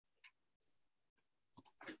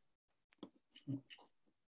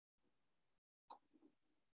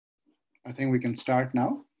think we can start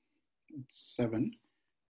now. It's 7.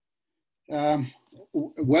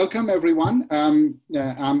 Welcome everyone.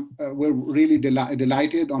 We're really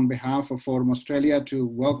delighted on behalf of Forum Australia to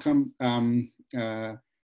welcome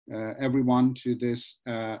everyone to this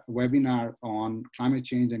webinar on climate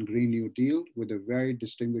change and Green New Deal with a very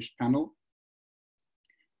distinguished panel,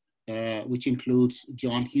 which includes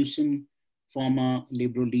John Hewson, former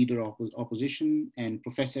Liberal leader of opposition and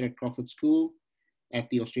professor at Crawford School at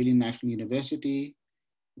the Australian National University.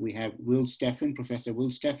 We have Will Steffen, Professor Will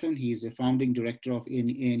Steffen. He is a founding director of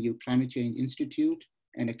ANU Climate Change Institute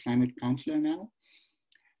and a climate counselor now.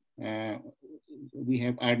 We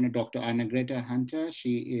have Dr. Arnagretta Hunter.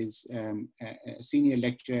 She is a senior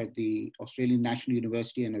lecturer at the Australian National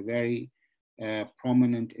University and a very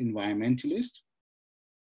prominent environmentalist.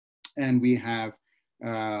 And we have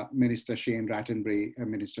Minister Shane Rattenbury,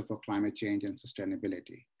 Minister for Climate Change and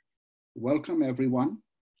Sustainability. Welcome everyone.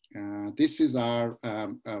 This is our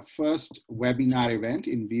first webinar event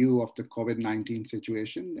in view of the COVID-19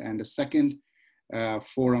 situation and the second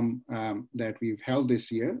forum that we've held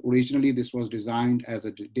this year. Originally, this was designed as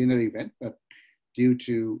a dinner event, but due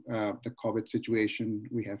to the COVID situation,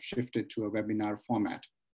 we have shifted to a webinar format.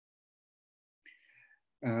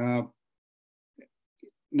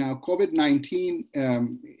 Now, COVID-19,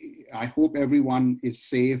 I hope everyone is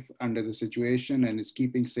safe under the situation and is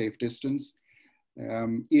keeping safe distance.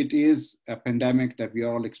 It is a pandemic that we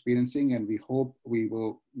are all experiencing, and we hope we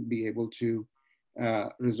will be able to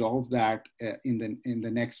resolve that in the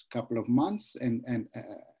next couple of months and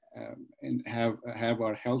have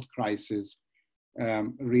our health crisis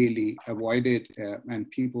really avoided and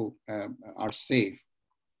people are safe.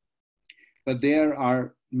 But there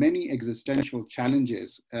are many existential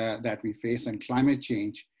challenges that we face, and climate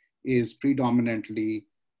change is predominantly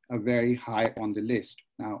very high on the list.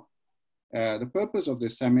 Now, the purpose of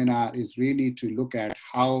this seminar is really to look at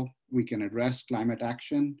how we can address climate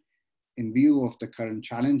action in view of the current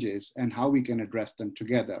challenges and how we can address them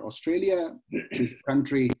together. Australia is a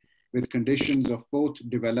country with conditions of both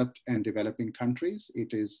developed and developing countries.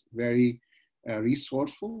 It is very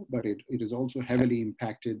resourceful, but it is also heavily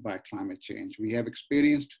impacted by climate change. We have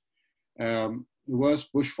experienced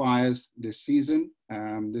worst bushfires this season,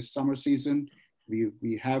 this summer season.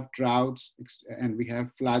 We have droughts and we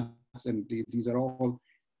have floods, and these are all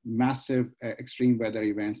massive extreme weather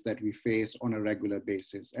events that we face on a regular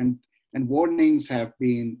basis. And warnings have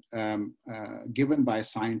been given by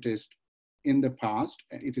scientists in the past.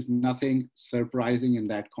 It is nothing surprising in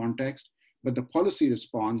that context, but the policy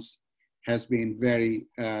response has been very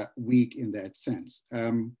weak in that sense.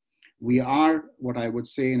 We are, what I would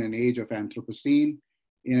say, in an age of Anthropocene,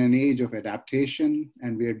 in an age of adaptation,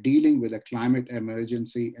 and we are dealing with a climate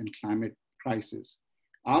emergency and climate crisis.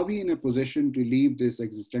 Are we in a position to leave this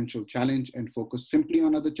existential challenge and focus simply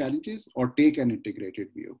on other challenges, or take an integrated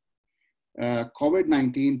view?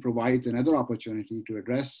 COVID-19 provides another opportunity to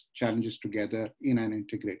address challenges together in an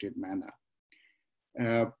integrated manner.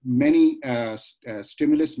 Many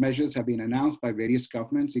stimulus measures have been announced by various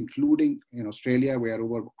governments, including in Australia, where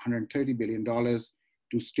over $130 billion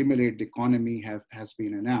to stimulate the economy has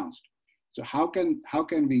been announced. So how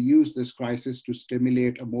can we use this crisis to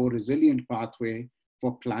stimulate a more resilient pathway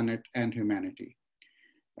for planet and humanity?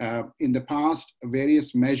 In the past,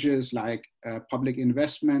 various measures like public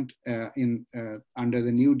investment under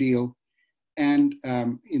the New Deal, and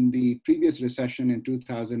in the previous recession in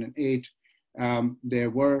 2008, there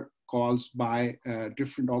were calls by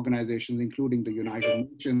different organizations, including the United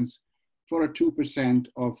Nations, for a 2%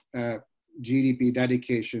 of GDP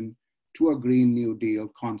dedication to a Green New Deal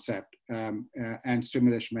concept and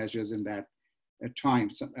stimulus measures in that time.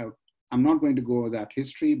 So, I'm not going to go over that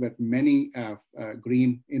history, but many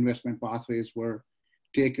green investment pathways were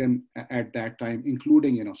taken at that time,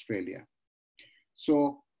 including in Australia.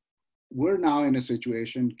 So we're now in a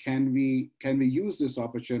situation, can we use this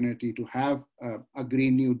opportunity to have a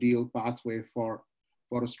Green New Deal pathway for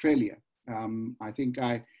Australia? I think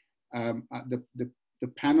the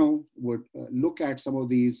panel would look at some of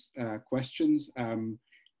these questions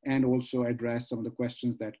and also address some of the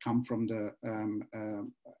questions that come from the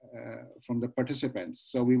participants.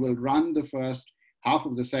 So we will run the first half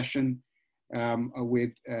of the session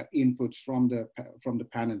with inputs from the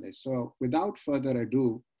panelists. So without further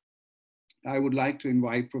ado, I would like to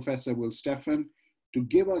invite Professor Will Steffen to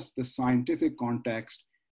give us the scientific context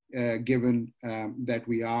given that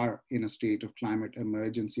we are in a state of climate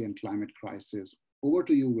emergency and climate crisis. Over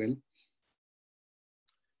to you, Will.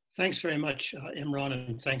 Thanks very much, Imran,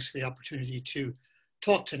 and thanks for the opportunity to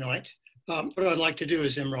talk tonight. What I'd like to do,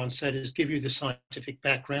 as Imran said, is give you the scientific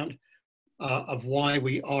background of why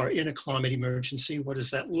we are in a climate emergency. What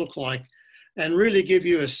does that look like? And really give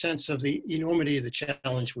you a sense of the enormity of the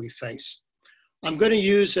challenge we face. I'm going to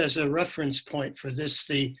use as a reference point for this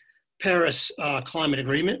the Paris Climate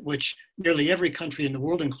Agreement, which nearly every country in the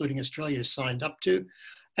world, including Australia, has signed up to.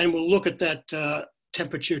 And we'll look at that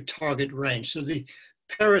temperature target range. So the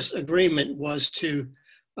Paris Agreement was to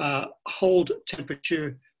hold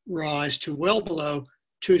temperature rise to well below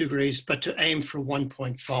 2 degrees, but to aim for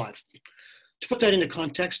 1.5. To put that into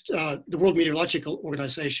context, the World Meteorological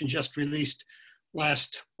Organization just released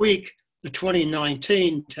last week the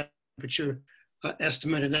 2019 temperature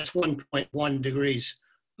estimate, and that's 1.1 degrees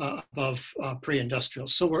above pre-industrial.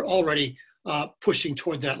 So we're already pushing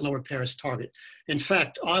toward that lower Paris target. In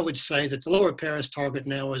fact, I would say that the lower Paris target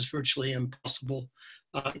now is virtually impossible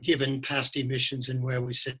given past emissions and where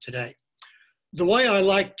we sit today. The way I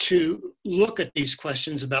like to look at these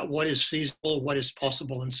questions about what is feasible, what is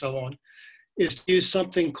possible, and so on, is to use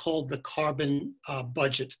something called the carbon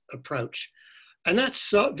budget approach. And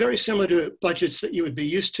that's very similar to budgets that you would be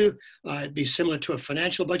used to. It'd be similar to a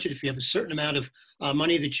financial budget. If you have a certain amount of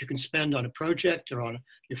money that you can spend on a project or on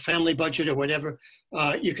your family budget or whatever,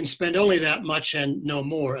 you can spend only that much and no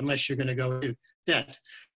more unless you're going to go into debt.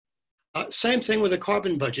 Same thing with a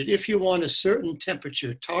carbon budget. If you want a certain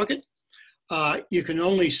temperature target, you can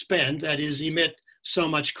only spend, that is, emit so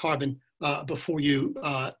much carbon before you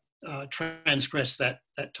transgress that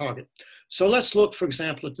target. So let's look, for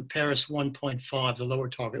example, at the Paris 1.5, the lower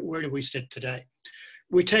target. Where do we sit today?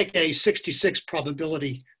 We take a 66%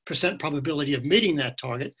 probability of meeting that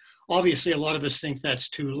target. Obviously, a lot of us think that's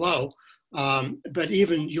too low, but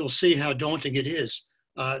even you'll see how daunting it is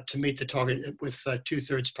to meet the target with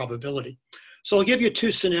 2/3 probability. So I'll give you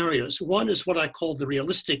two scenarios. One is what I call the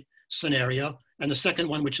realistic scenario, and the second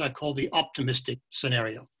one, which I call the optimistic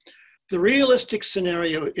scenario. The realistic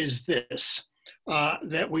scenario is this,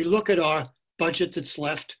 that we look at our budget that's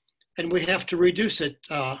left and we have to reduce it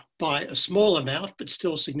by a small amount, but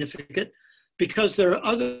still significant, because there are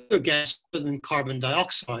other gases other than carbon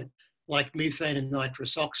dioxide, like methane and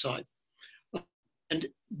nitrous oxide. And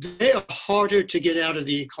they are harder to get out of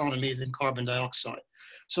the economy than carbon dioxide.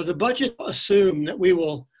 So the budget assumes that we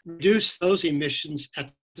will reduce those emissions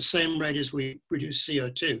at the same rate as we reduce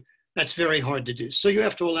CO2. That's very hard to do. So you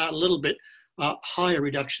have to allow a little bit higher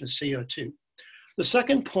reduction of CO2. The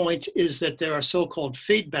second point is that there are so-called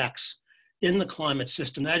feedbacks in the climate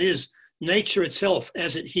system. That is, nature itself,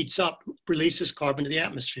 as it heats up, releases carbon to the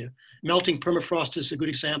atmosphere. Melting permafrost is a good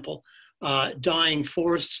example. Dying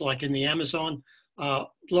forests, like in the Amazon,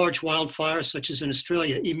 large wildfires, such as in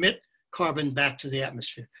Australia, emit carbon back to the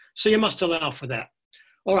atmosphere. So you must allow for that.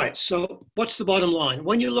 All right, so what's the bottom line?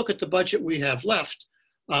 When you look at the budget we have left,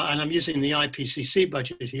 and I'm using the IPCC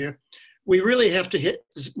budget here, we really have to hit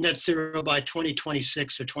net zero by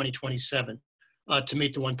 2026 or 2027 to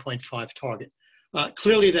meet the 1.5 target.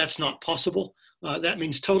 Clearly, that's not possible. That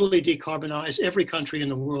means totally decarbonize every country in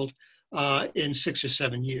the world in 6 or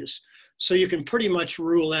 7 years. So you can pretty much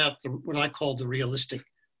rule out what I call the realistic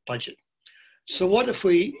budget. So what if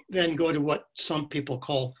we then go to what some people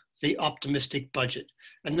call the optimistic budget?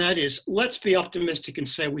 And that is, let's be optimistic and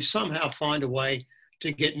say we somehow find a way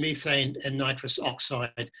to get methane and nitrous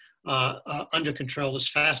oxide under control as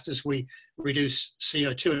fast as we reduce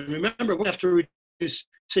CO2. And remember, we have to reduce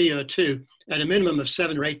CO2 at a minimum of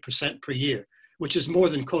 7 or 8% per year, which is more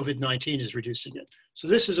than COVID-19 is reducing it. So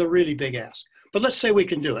this is a really big ask. But let's say we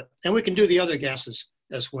can do it, and we can do the other gases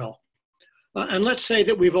as well. And let's say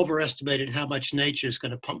that we've overestimated how much nature is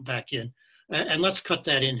going to pump back in. And let's cut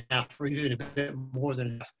that in half, or even a bit more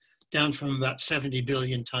than half, down from about 70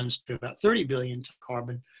 billion tons to about 30 billion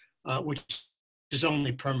carbon, which is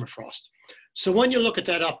only permafrost. So when you look at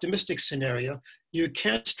that optimistic scenario, you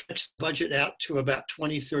can stretch the budget out to about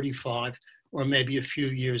 2035, or maybe a few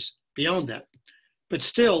years beyond that. But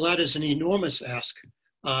still, that is an enormous ask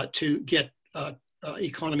to get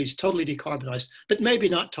economies totally decarbonized, but maybe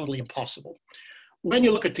not totally impossible. When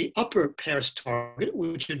you look at the upper Paris target,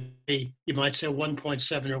 which would be, you might say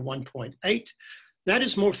 1.7 or 1.8, that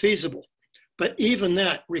is more feasible. But even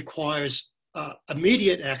that requires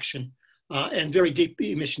immediate action and very deep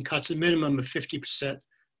emission cuts, a minimum of 50%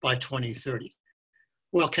 by 2030.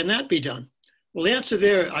 Well, can that be done? Well, the answer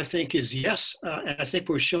there, I think, is yes. And I think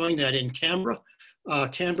we're showing that in Canberra.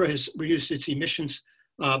 Canberra has reduced its emissions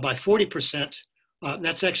by 40%.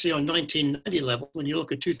 That's actually on 1990 level. When you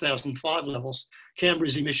look at 2005 levels,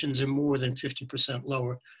 Canberra's emissions are more than 50%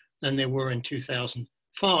 lower than they were in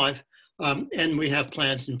 2005. And we have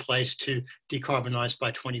plans in place to decarbonize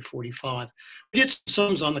by 2045. We did some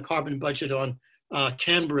sums on the carbon budget on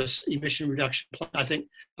Canberra's emission reduction plan. I think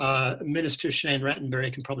Minister Shane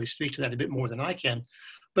Rattenbury can probably speak to that a bit more than I can.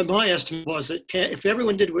 But my estimate was that if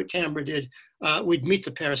everyone did what Canberra did, we'd meet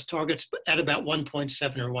the Paris targets at about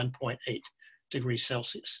 1.7 or 1.8 degrees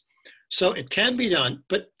Celsius. So it can be done,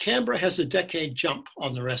 but Canberra has a decade jump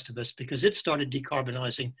on the rest of us because it started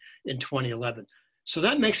decarbonizing in 2011. So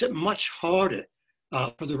that makes it much harder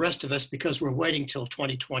for the rest of us because we're waiting till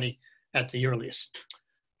 2020 at the earliest.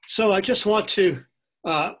 So I just want to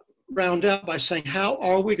round out by saying, how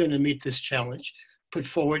are we going to meet this challenge put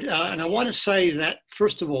forward? And I want to say that,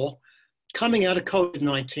 first of all, coming out of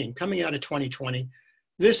COVID-19, coming out of 2020,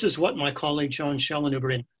 this is what my colleague John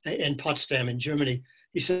Schellenhuber in Potsdam in Germany,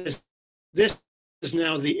 he says, this is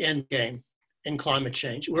now the end game in climate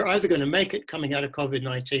change. We're either going to make it coming out of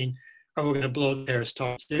COVID-19 or we're going to blow the Paris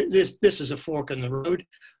targets. This is a fork in the road.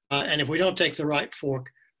 And if we don't take the right fork,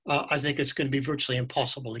 I think it's going to be virtually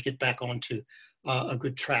impossible to get back onto a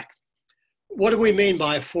good track. What do we mean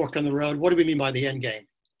by a fork in the road? What do we mean by the end game?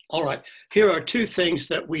 All right, here are two things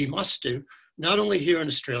that we must do, not only here in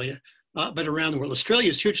Australia, but around the world. Australia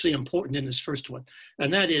is hugely important in this first one,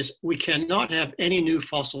 and that is we cannot have any new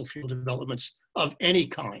fossil fuel developments of any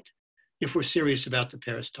kind if we're serious about the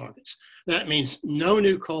Paris targets. That means no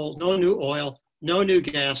new coal, no new oil, no new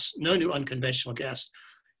gas, no new unconventional gas.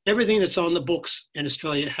 Everything that's on the books in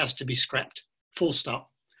Australia has to be scrapped, full stop.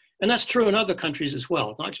 And that's true in other countries as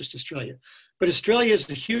well, not just Australia. But Australia is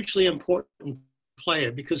a hugely important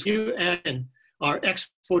player because you add in our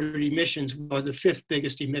exported emissions, we are the 5th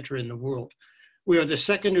biggest emitter in the world. We are the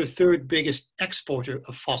 2nd or 3rd biggest exporter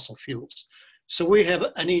of fossil fuels. So we have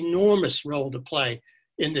an enormous role to play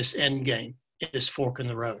in this end game, in this fork in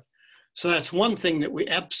the road. So that's one thing that we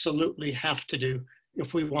absolutely have to do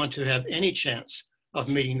if we want to have any chance of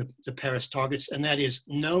meeting the Paris targets, and that is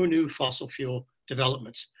no new fossil fuel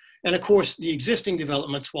developments. And of course, the existing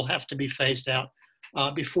developments will have to be phased out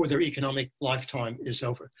before their economic lifetime is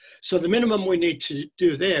over. So the minimum we need to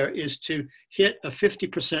do there is to hit a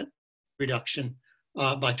 50% reduction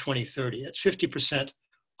by 2030. That's 50%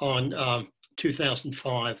 on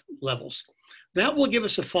 2005 levels. That will give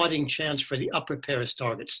us a fighting chance for the upper Paris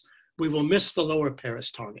targets. We will miss the lower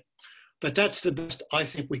Paris target, but that's the best I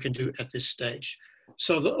think we can do at this stage.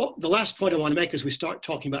 So the last point I want to make as we start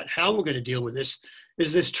talking about how we're going to deal with this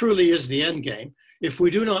is this truly is the end game. If we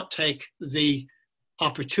do not take the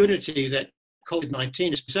opportunity that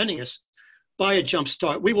COVID-19 is presenting us by a jump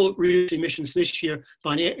start, we will reduce emissions this year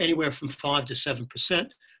by anywhere from 5 to 7%,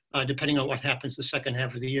 depending on what happens the second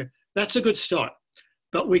half of the year. That's a good start,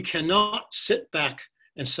 but we cannot sit back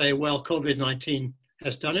and say, well, COVID-19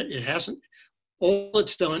 has done it. It hasn't. All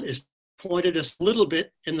it's done is pointed us a little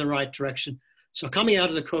bit in the right direction. So coming out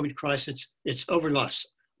of the COVID crisis, it's over to us.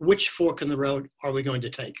 Which fork in the road are we going to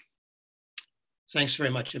take? Thanks very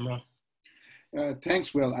much, Imran.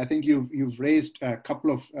 Thanks, Will. I think you've raised a couple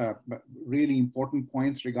of really important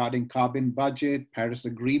points regarding carbon budget, Paris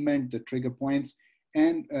Agreement, the trigger points,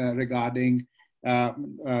 and regarding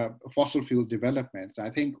fossil fuel developments. I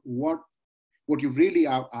think what you've really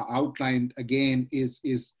outlined again is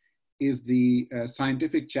the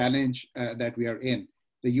scientific challenge that we are in.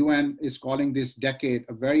 The UN is calling this decade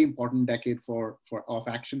a very important decade of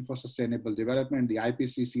action for sustainable development. The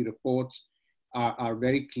IPCC reports are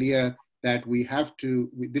very clear that we have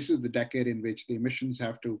to, this is the decade in which the emissions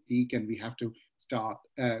have to peak and we have to start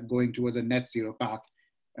going towards a net zero path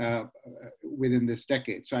within this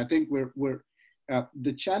decade. So I think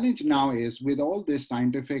the challenge now is with all this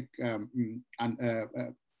scientific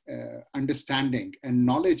understanding and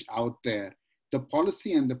knowledge out there, the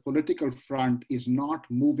policy and the political front is not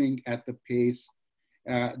moving at the pace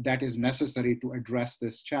that is necessary to address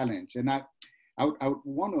this challenge. And I would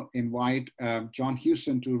want to invite John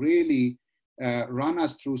Hewson to really run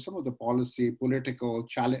us through some of the policy, political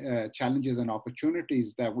challenges and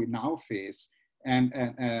opportunities that we now face and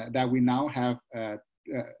that we now have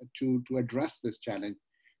to address this challenge.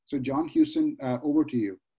 So John Hewson, over to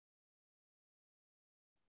you.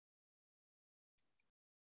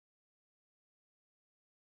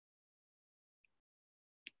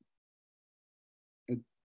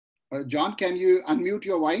 John, can you unmute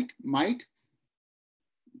your mic?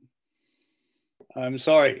 I'm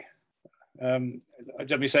sorry.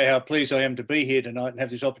 Let me say how pleased I am to be here tonight and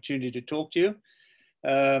have this opportunity to talk to you.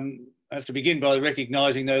 I have to begin by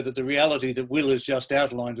recognizing, though, that the reality that Will has just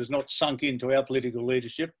outlined has not sunk into our political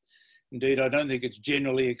leadership. Indeed, I don't think it's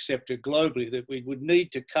generally accepted globally that we would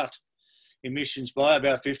need to cut emissions by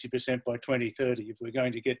about 50% by 2030 if we're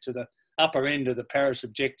going to get to the upper end of the Paris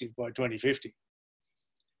objective by 2050.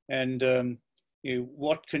 And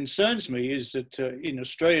what concerns me is that in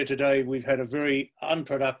Australia today, we've had a very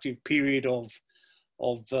unproductive period of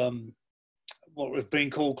what have been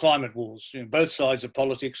called climate wars. Both sides of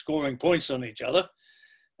politics scoring points on each other,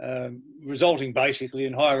 resulting basically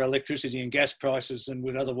in higher electricity and gas prices than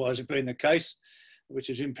would otherwise have been the case, which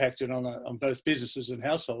has impacted on both businesses and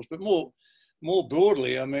households. But more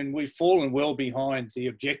broadly, I mean, we've fallen well behind the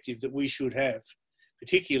objective that we should have,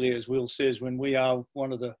 particularly, as Will says, when we are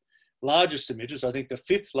one of the largest emitters, I think the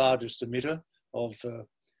 5th largest emitter of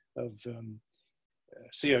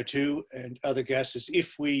CO2 and other gases,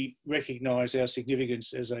 if we recognise our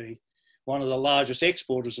significance as one of the largest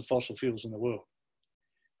exporters of fossil fuels in the world.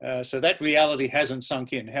 So that reality hasn't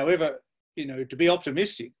sunk in. However, to be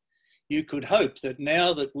optimistic, you could hope that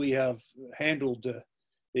now that we have handled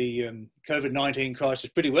the COVID-19 crisis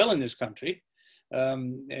pretty well in this country,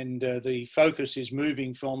 and the focus is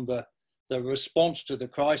moving from the response to the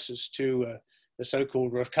crisis to the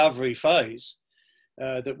so-called recovery phase,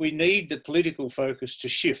 that we need the political focus to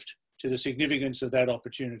shift to the significance of that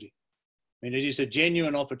opportunity. I mean, it is a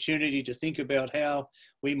genuine opportunity to think about how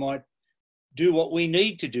we might do what we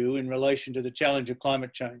need to do in relation to the challenge of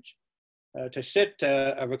climate change, to set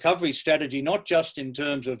a recovery strategy, not just in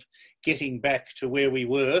terms of getting back to where we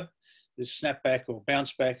were, the snapback or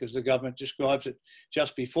bounce back, as the government describes it,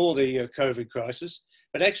 just before the COVID crisis,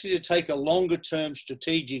 but actually to take a longer term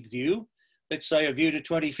strategic view, let's say a view to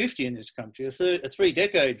 2050 in this country, a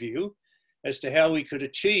 3-decade view as to how we could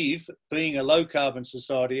achieve being a low carbon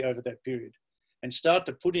society over that period, and start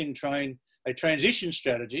to put in train a transition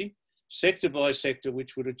strategy, sector by sector,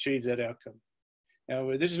 which would achieve that outcome. Now,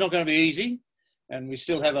 this is not going to be easy, and we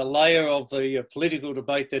still have a layer of the political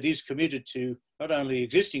debate that is committed to not only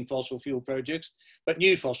existing fossil fuel projects, but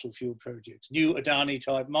new fossil fuel projects, new Adani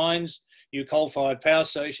type mines, new coal-fired power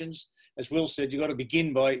stations. As Will said, you've got to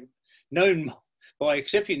begin by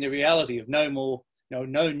accepting the reality of no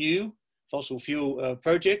new fossil fuel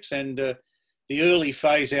projects, and the early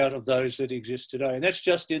phase out of those that exist today. And that's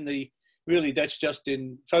just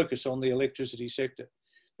in focus on the electricity sector.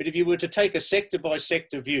 But if you were to take a sector by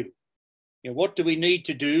sector view, what do we need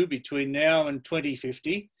to do between now and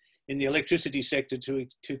 2050 in the electricity sector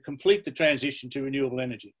to complete the transition to renewable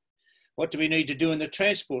energy? What do we need to do in the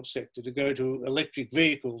transport sector to go to electric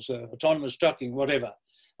vehicles, autonomous trucking, whatever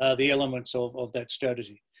the elements of that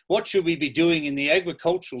strategy? What should we be doing in the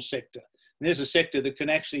agricultural sector? And there's a sector that can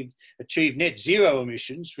actually achieve net zero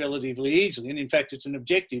emissions relatively easily. And in fact, it's an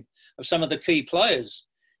objective of some of the key players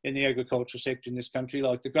in the agricultural sector in this country,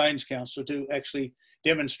 like the Grains Council, to actually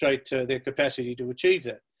demonstrate their capacity to achieve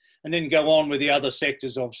that. And then go on with the other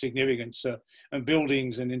sectors of significance, and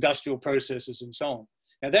buildings and industrial processes and so on.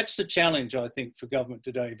 Now, that's the challenge, I think, for government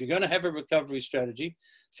today. If you're going to have a recovery strategy,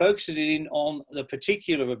 focus it in on the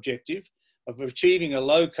particular objective of achieving a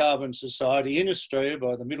low carbon society in Australia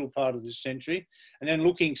by the middle part of this century, and then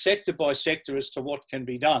looking sector by sector as to what can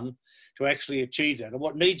be done to actually achieve that, or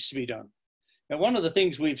what needs to be done. Now, one of the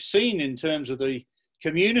things we've seen in terms of the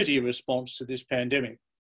community response to this pandemic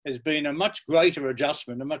has been a much greater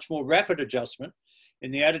adjustment, a much more rapid adjustment in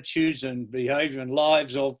the attitudes and behaviour and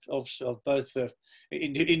lives of both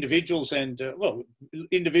individuals and,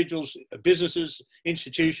 individuals, businesses,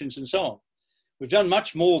 institutions and so on. We've done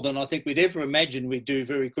much more than I think we'd ever imagined we'd do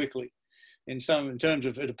very quickly. In terms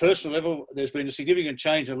of, at a personal level, there's been a significant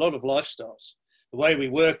change in a lot of lifestyles. The way we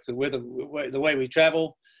work, the way we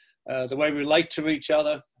travel, the way we relate to each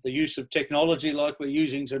other, the use of technology like we're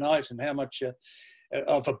using tonight, and how much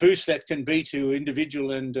of a boost that can be to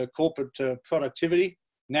individual and corporate productivity,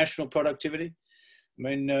 national productivity.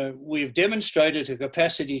 I mean, we've demonstrated a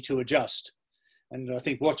capacity to adjust. And I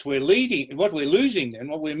think what we're losing then,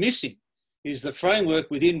 what we're missing, is the framework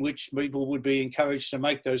within which people would be encouraged to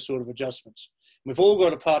make those sort of adjustments. We've all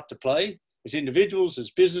got a part to play as individuals, as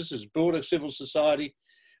businesses, broader civil society.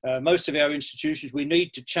 Most of our institutions, we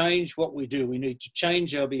need to change what we do. We need to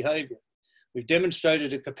change our behaviour. We've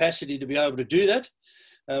demonstrated a capacity to be able to do that.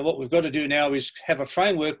 What we've got to do now is have a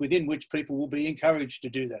framework within which people will be encouraged to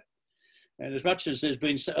do that. And as much as there's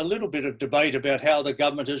been a little bit of debate about how the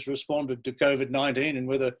government has responded to COVID-19 and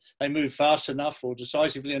whether they move fast enough or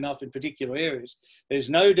decisively enough in particular areas, there's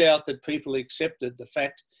no doubt that people accepted the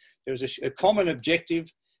fact there was a common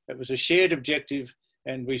objective, it was a shared objective,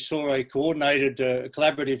 and we saw a coordinated,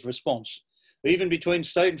 collaborative response. Even between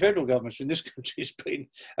state and federal governments in this country has been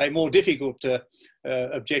a more difficult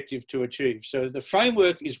objective to achieve. So the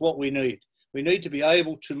framework is what we need. We need to be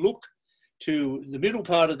able to look to the middle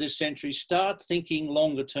part of this century, start thinking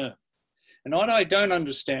longer term. And what I don't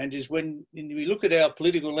understand is when we look at our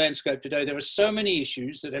political landscape today, there are so many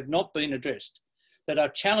issues that have not been addressed, that are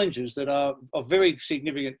challenges that are of great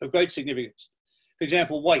significance. For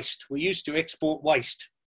example, waste. We used to export waste.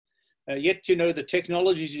 Yet, you know, the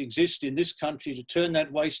technologies exist in this country to turn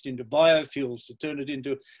that waste into biofuels, to turn it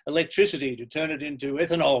into electricity, to turn it into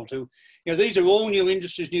ethanol. These are all new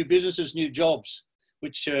industries, new businesses, new jobs,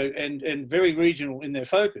 which and very regional in their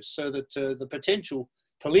focus, so that the potential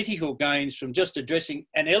political gains from just addressing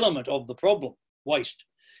an element of the problem, waste,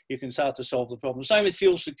 you can start to solve the problem. Same with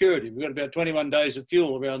fuel security. We've got about 21 days of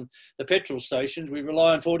fuel around the petrol stations. We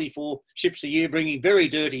rely on 44 ships a year bringing very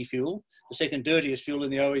dirty fuel, the second dirtiest fuel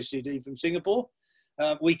in the OECD from Singapore.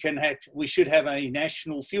 We should have a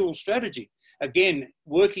national fuel strategy. Again,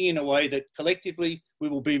 working in a way that collectively we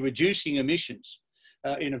will be reducing emissions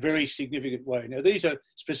in a very significant way. Now, these are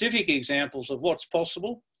specific examples of what's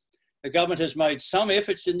possible. The government has made some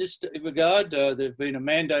efforts in this regard. There's been a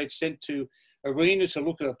mandate sent to ARENA to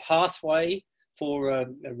look at a pathway for a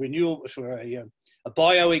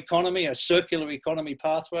bioeconomy, a circular economy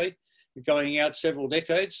pathway going out several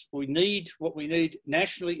decades. What we need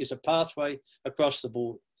nationally is a pathway across the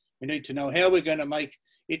board. We need to know how we're going to make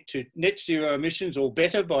it to net zero emissions or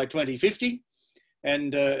better by 2050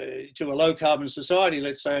 and to a low carbon society,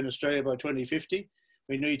 let's say in Australia by 2050.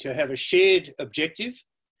 We need to have a shared objective,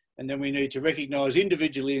 and then we need to recognise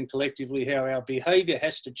individually and collectively how our behaviour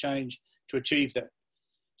has to change to achieve that.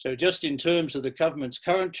 So just in terms of the government's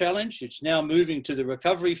current challenge, it's now moving to the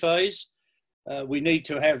recovery phase. We need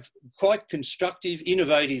to have quite constructive,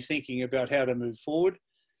 innovative thinking about how to move forward.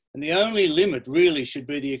 And the only limit really should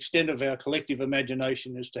be the extent of our collective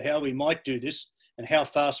imagination as to how we might do this and how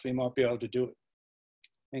fast we might be able to do it.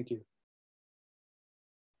 Thank you.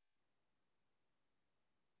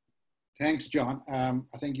 Thanks, John.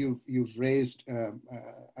 I think you've raised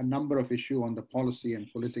a number of issues on the policy and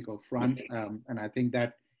political front, and I think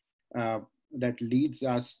that that leads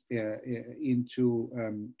us into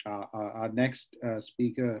our next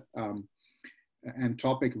speaker and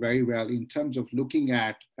topic very well in terms of looking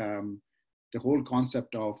at the whole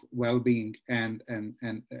concept of well-being and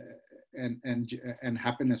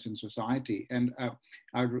happiness in society. And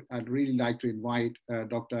I'd really like to invite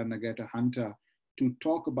Dr. Arnagretta Hunter to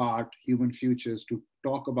talk about human futures, to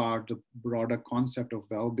talk about the broader concept of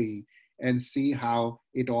well-being and see how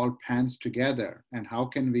it all pans together and how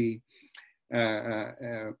can we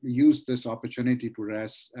use this opportunity to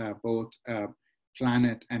address both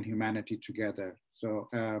planet and humanity together. So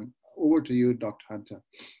over to you, Dr. Hunter.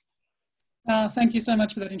 Thank you so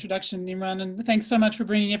much for that introduction, Imran, and thanks so much for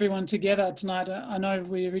bringing everyone together tonight. I know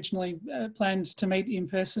we originally planned to meet in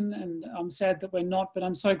person, and I'm sad that we're not, but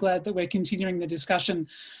I'm so glad that we're continuing the discussion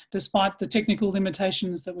despite the technical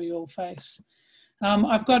limitations that we all face.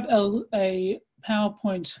 I've got a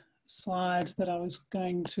PowerPoint slide that I was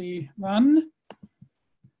going to run.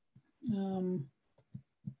 I'll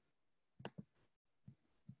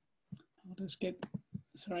just get,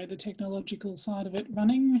 sorry, the technological side of it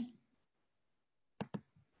running.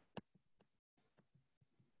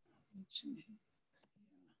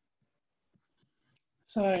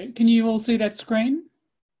 So can you all see that screen?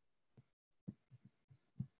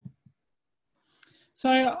 So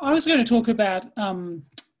I was going to talk about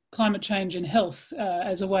climate change and health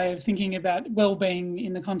as a way of thinking about well-being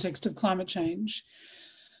in the context of climate change.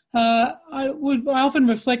 I often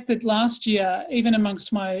reflect that last year, even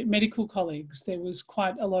amongst my medical colleagues, there was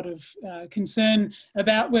quite a lot of concern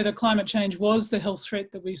about whether climate change was the health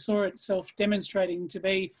threat that we saw itself demonstrating to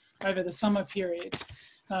be over the summer period,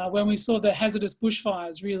 when we saw the hazardous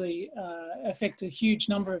bushfires really affect a huge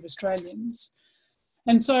number of Australians.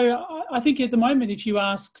 And so I think at the moment, if you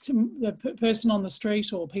ask the person on the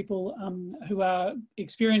street or people who are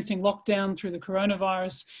experiencing lockdown through the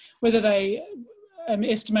coronavirus, whether they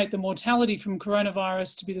estimate the mortality from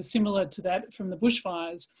coronavirus to be similar to that from the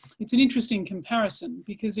bushfires, it's an interesting comparison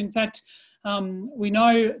because in fact, we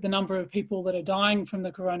know the number of people that are dying from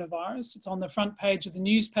the coronavirus. It's on the front page of the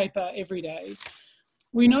newspaper every day.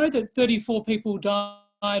 We know that 34 people died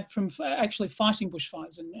from actually fighting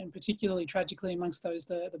bushfires and particularly tragically amongst those,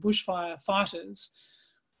 the bushfire fighters.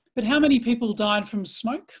 But how many people died from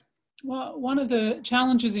smoke? Well, one of the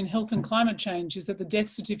challenges in health and climate change is that the death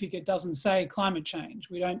certificate doesn't say climate change.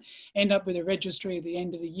 We don't end up with a registry at the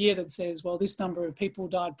end of the year that says, well, this number of people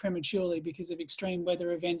died prematurely because of extreme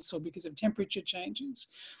weather events or because of temperature changes.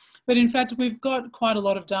 But in fact, we've got quite a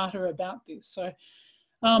lot of data about this. So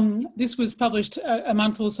this was published a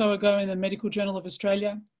month or so ago in the Medical Journal of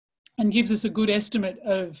Australia and gives us a good estimate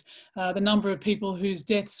of the number of people whose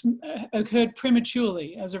deaths occurred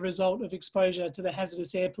prematurely as a result of exposure to the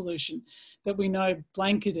hazardous air pollution that we know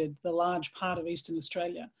blanketed the large part of Eastern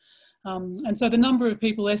Australia. And so the number of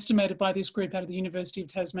people estimated by this group out of the University of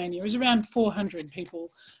Tasmania is around 400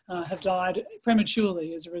 people have died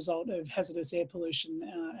prematurely as a result of hazardous air pollution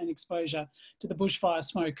and exposure to the bushfire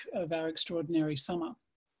smoke of our extraordinary summer.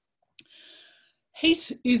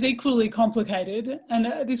 Heat is equally complicated,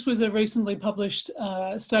 and this was a recently published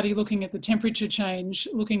study looking at the temperature change,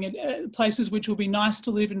 looking at places which will be nice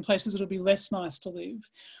to live and places that will be less nice to live.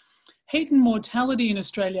 Heat and mortality in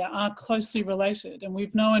Australia are closely related, and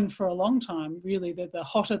we've known for a long time, really, that the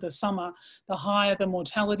hotter the summer, the higher the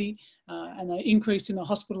mortality and the increase in the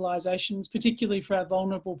hospitalisations, particularly for our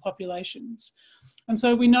vulnerable populations. And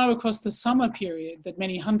so we know across the summer period that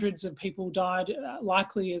many hundreds of people died,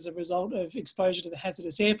 likely as a result of exposure to the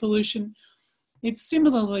hazardous air pollution. It's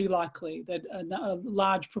similarly likely that a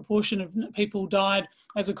large proportion of people died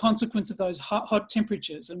as a consequence of those hot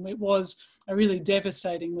temperatures, and it was a really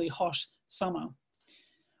devastatingly hot summer.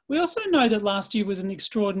 We also know that last year was an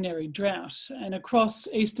extraordinary drought, and across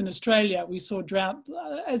Eastern Australia we saw drought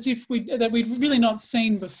as if we'd really not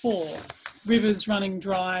seen before. Rivers running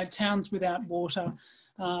dry, towns without water,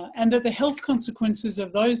 and that the health consequences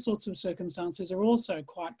of those sorts of circumstances are also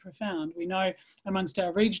quite profound. We know amongst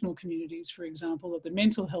our regional communities, for example, that the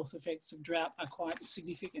mental health effects of drought are quite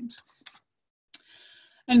significant.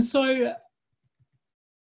 And so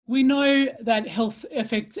we know that health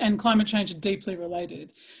effects and climate change are deeply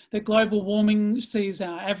related, that global warming sees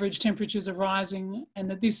our average temperatures are rising, and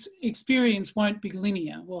that this experience won't be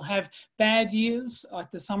linear. We'll have bad years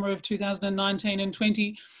like the summer of 2019 and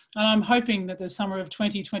 20, and I'm hoping that the summer of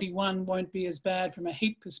 2021 won't be as bad from a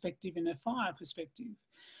heat perspective and a fire perspective.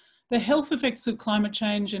 The health effects of climate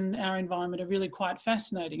change and our environment are really quite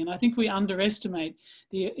fascinating, and I think we underestimate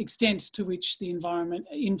the extent to which the environment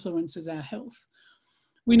influences our health.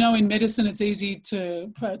 We know in medicine it's easy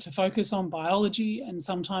to focus on biology, and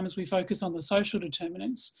sometimes we focus on the social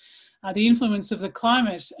determinants. The influence of the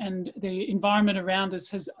climate and the environment around us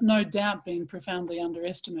has no doubt been profoundly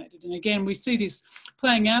underestimated. And again, we see this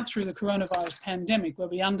playing out through the coronavirus pandemic, where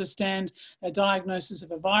we understand a diagnosis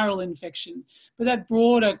of a viral infection, but that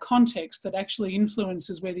broader context that actually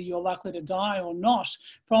influences whether you're likely to die or not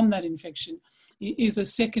from that infection is a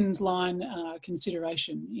second line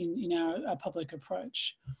consideration in our public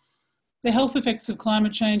approach. The health effects of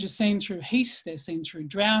climate change are seen through heat, they're seen through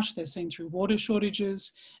drought, they're seen through water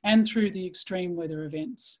shortages, and through the extreme weather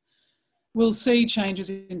events. We'll see changes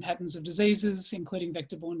in patterns of diseases, including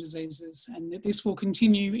vector-borne diseases, and that this will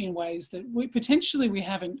continue in ways that we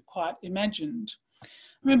haven't quite imagined. I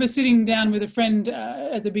remember sitting down with a friend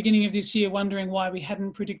at the beginning of this year wondering why we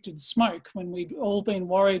hadn't predicted smoke when we'd all been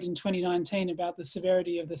worried in 2019 about the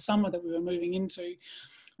severity of the summer that we were moving into.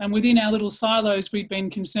 And within our little silos, we'd been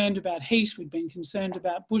concerned about heat, we'd been concerned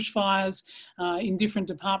about bushfires in different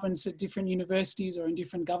departments at different universities or in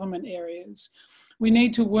different government areas. We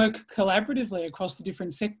need to work collaboratively across the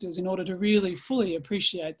different sectors in order to really fully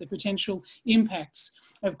appreciate the potential impacts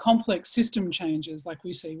of complex system changes like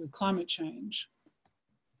we see with climate change.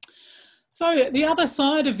 So the other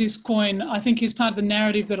side of this coin, I think, is part of the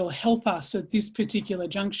narrative that'll help us at this particular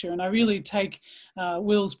juncture. And I really take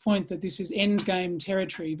Will's point that this is endgame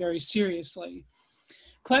territory very seriously.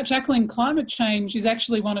 Tackling climate change is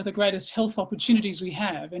actually one of the greatest health opportunities we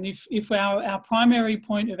have. And if our primary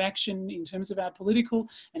point of action in terms of our political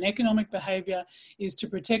and economic behaviour is to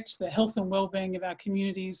protect the health and well-being of our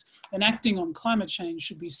communities, then acting on climate change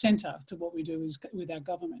should be centre to what we do with our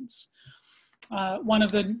governments. One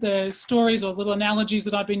of the stories or little analogies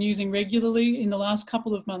that I've been using regularly in the last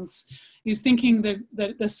couple of months is thinking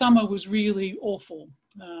that the summer was really awful.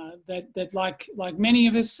 That like many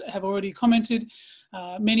of us have already commented,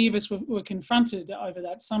 many of us were confronted over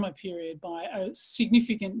that summer period by a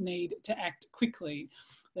significant need to act quickly.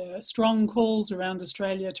 There are strong calls around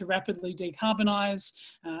Australia to rapidly decarbonise,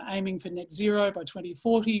 aiming for net zero by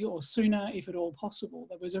 2040 or sooner if at all possible.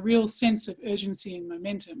 There was a real sense of urgency and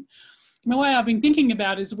momentum. And the way I've been thinking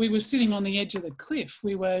about it is we were sitting on the edge of the cliff.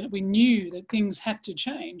 We knew that things had to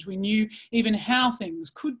change. We knew even how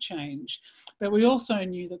things could change, but we also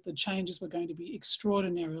knew that the changes were going to be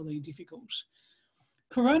extraordinarily difficult.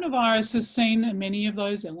 Coronavirus has seen many of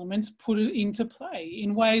those elements put into play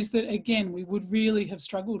in ways that, again, we would really have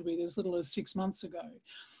struggled with as little as 6 months ago.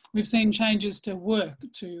 We've seen changes to work,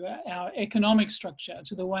 to our economic structure,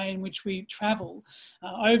 to the way in which we travel,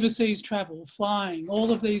 overseas travel, flying.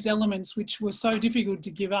 All of these elements which were so difficult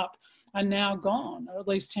to give up are now gone, or at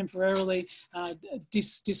least temporarily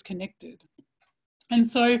disconnected. And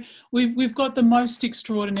so we've got the most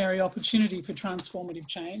extraordinary opportunity for transformative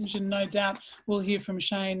change, and no doubt we'll hear from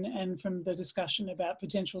Shane and from the discussion about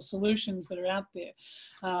potential solutions that are out there.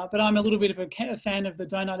 But I'm a little bit of a fan of the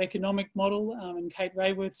donut economic model and Kate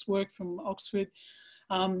Rayworth's work from Oxford.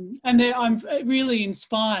 And I'm really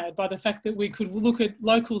inspired by the fact that we could look at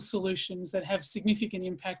local solutions that have significant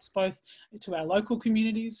impacts both to our local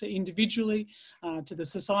communities individually, to the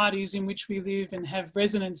societies in which we live, and have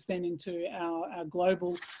resonance then into our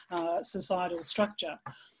global societal structure.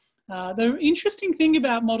 The interesting thing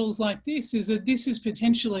about models like this is that this is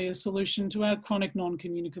potentially a solution to our chronic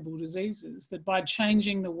non-communicable diseases, that by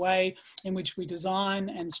changing the way in which we design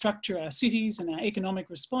and structure our cities and our economic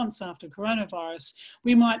response after coronavirus,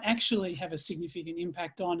 we might actually have a significant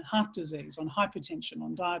impact on heart disease, on hypertension,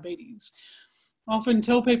 on diabetes. I often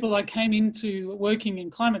tell people I came into working in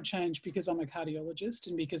climate change because I'm a cardiologist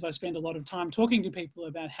and because I spend a lot of time talking to people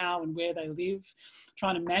about how and where they live,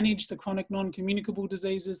 trying to manage the chronic non-communicable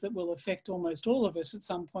diseases that will affect almost all of us at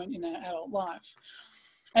some point in our adult life.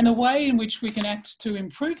 And the way in which we can act to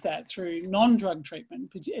improve that through non-drug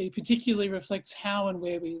treatment particularly reflects how and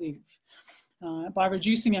where we live. By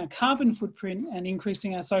reducing our carbon footprint and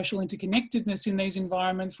increasing our social interconnectedness in these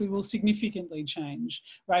environments, we will significantly change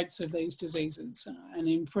rates of these diseases and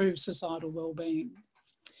improve societal well-being.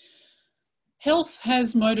 Health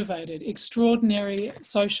has motivated extraordinary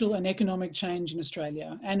social and economic change in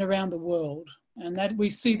Australia and around the world, and that we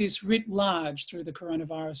see this writ large through the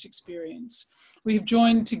coronavirus experience. We have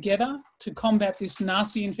joined together to combat this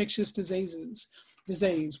nasty infectious disease.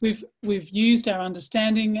 We've used our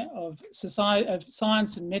understanding of society, of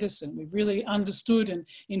science and medicine. We've really understood and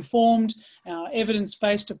informed our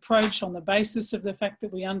evidence-based approach on the basis of the fact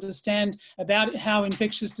that we understand about how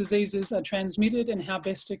infectious diseases are transmitted and how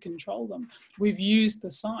best to control them. We've used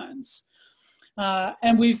the science.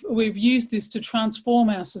 And we've used this to transform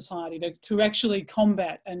our society, to actually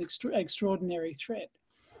combat an extraordinary threat.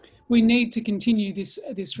 We need to continue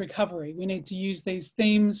this recovery. We need to use these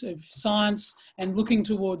themes of science and looking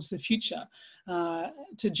towards the future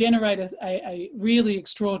to generate a really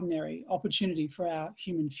extraordinary opportunity for our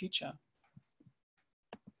human future.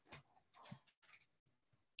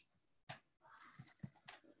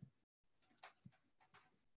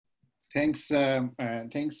 Thanks,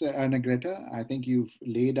 Arnagretta. I think you've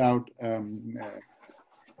laid out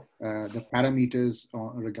the parameters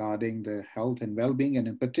regarding the health and well-being, and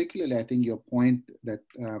in particular, I think your point that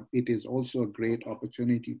it is also a great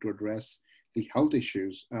opportunity to address the health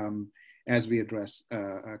issues as we address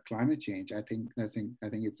climate change. I think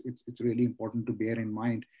it's really important to bear in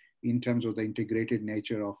mind in terms of the integrated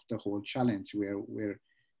nature of the whole challenge, where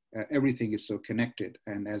everything is so connected,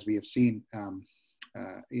 and as we have seen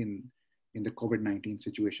in the COVID-19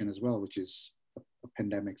 situation as well, which is a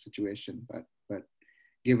pandemic situation, but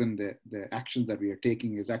given the actions that we are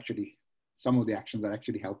taking is actually, some of the actions are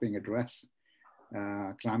actually helping address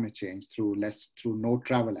climate change through no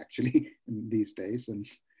travel actually in these days. And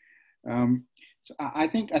so I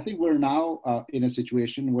think we're now in a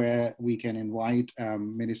situation where we can invite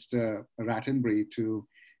Minister Rattenbury to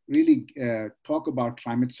really talk about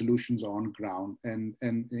climate solutions on ground, and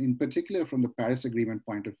in particular from the Paris Agreement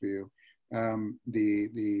point of view,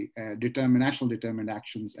 the national determined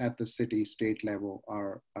actions at the city, state level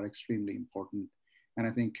are extremely important. And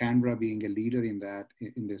I think Canberra being a leader in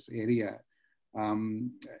this area,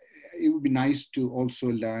 it would be nice to also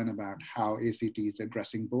learn about how ACT is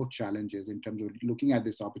addressing both challenges in terms of looking at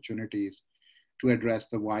these opportunities to address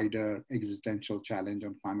the wider existential challenge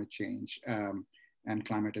on climate change and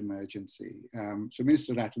climate emergency. So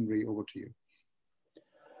Minister Rattenbury, over to you.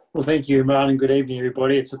 Well, thank you, Imran, and good evening,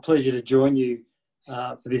 everybody. It's a pleasure to join you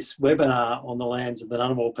for this webinar on the lands of the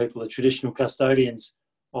Ngunnawal people, the traditional custodians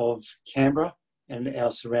of Canberra and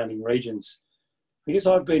our surrounding regions. I guess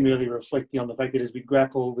I've been really reflecting on the fact that as we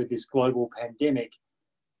grapple with this global pandemic,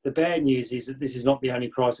 the bad news is that this is not the only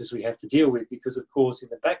crisis we have to deal with, because, of course, in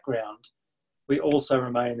the background, we also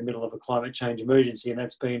remain in the middle of a climate change emergency, and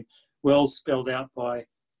that's been well spelled out by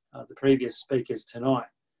the previous speakers tonight.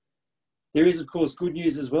 There is, of course, good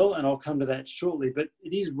news as well, and I'll come to that shortly, but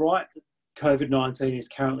it is right that COVID-19 is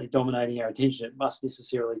currently dominating our attention. It must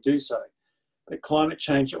necessarily do so. But climate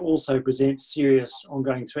change also presents serious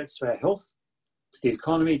ongoing threats to our health, to the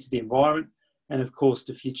economy, to the environment, and of course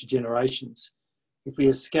to future generations. If we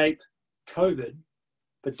escape COVID,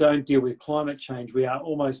 but don't deal with climate change, we are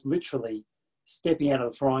almost literally stepping out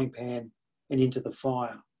of the frying pan and into the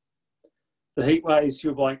fire. The heat waves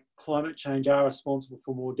fueled by climate change are responsible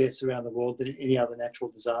for more deaths around the world than any other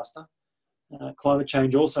natural disaster. Climate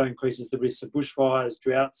change also increases the risks of bushfires,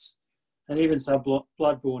 droughts, and even some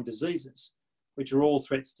blood-borne diseases. which are all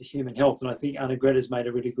threats to human health. And I think Arnagretta's made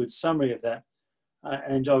a really good summary of that.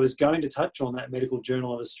 And I was going to touch on that Medical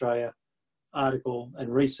Journal of Australia article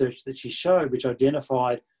and research that she showed, which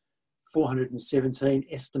identified 417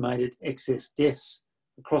 estimated excess deaths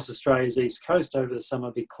across Australia's east coast over the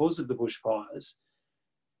summer because of the bushfires.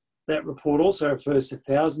 That report also refers to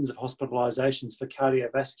thousands of hospitalisations for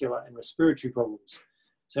cardiovascular and respiratory problems.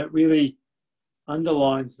 So it really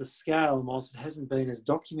underlines the scale, and whilst it hasn't been as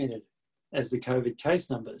documented as the COVID case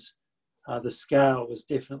numbers, the scale was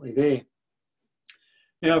definitely there.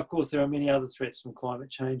 Now, of course, there are many other threats from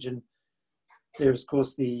climate change, and there is, of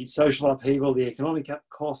course, the social upheaval, the economic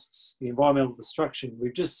costs, the environmental destruction.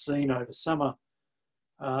 We've just seen over summer,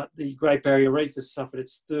 the Great Barrier Reef has suffered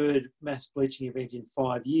its third mass bleaching event in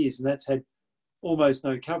 5 years, and that's had almost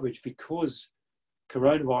no coverage because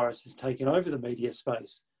coronavirus has taken over the media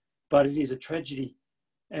space. But it is a tragedy,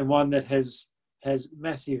 and one that has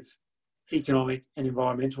massive economic and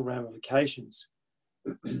environmental ramifications.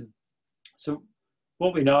 So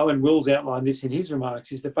what we know, and Will's outlined this in his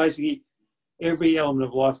remarks, is that basically every element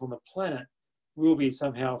of life on the planet will be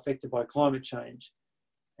somehow affected by climate change.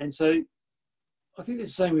 And so I think this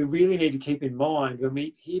is something we really need to keep in mind when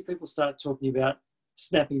we hear people start talking about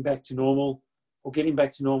snapping back to normal or getting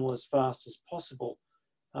back to normal as fast as possible.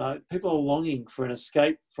 People are longing for an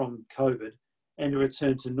escape from COVID and a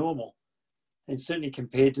return to normal. And certainly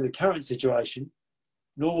compared to the current situation,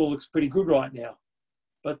 normal looks pretty good right now.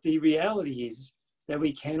 But the reality is that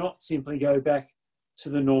we cannot simply go back to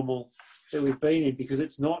the normal that we've been in, because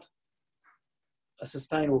it's not a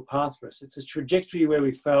sustainable path for us. It's a trajectory where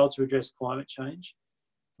we fail to address climate change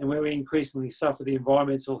and where we increasingly suffer the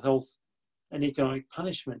environmental, health and economic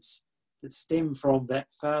punishments that stem from that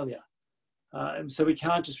failure. And so we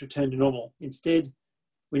can't just return to normal. Instead,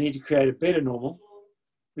 we need to create a better normal.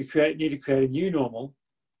 We need to create a new normal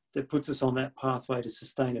that puts us on that pathway to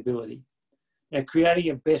sustainability. Now, creating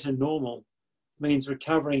a better normal means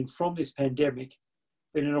recovering from this pandemic,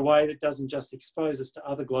 but in a way that doesn't just expose us to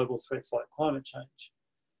other global threats like climate change.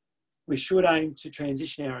 We should aim to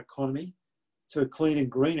transition our economy to a clean and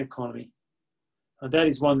green economy. And that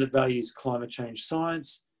is one that values climate change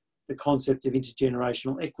science, the concept of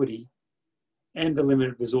intergenerational equity, and the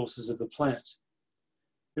limited resources of the planet.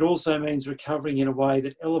 It also means recovering in a way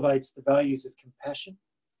that elevates the values of compassion,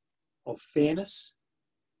 of fairness,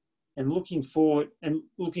 and looking forward and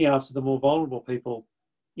looking after the more vulnerable people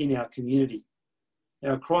in our community.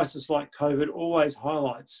 Now, a crisis like COVID always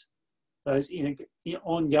highlights those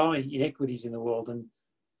ongoing inequities in the world, and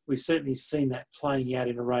we've certainly seen that playing out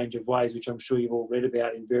in a range of ways, which I'm sure you've all read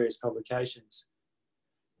about in various publications.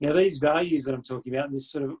 Now, these values that I'm talking about, and this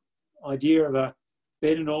sort of idea of a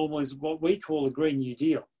better normal, is what we call a Green New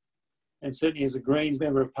Deal. And certainly as a Greens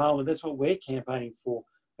Member of Parliament, that's what we're campaigning for,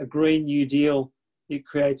 a Green New Deal. It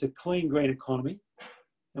creates a clean green economy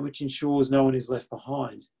and which ensures no one is left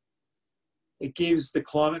behind. It gives the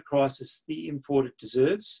climate crisis the import it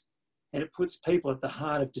deserves, and it puts people at the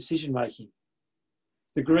heart of decision making.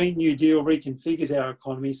 The Green New Deal reconfigures our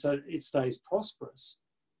economy so that it stays prosperous,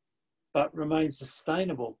 but remains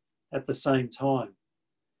sustainable at the same time.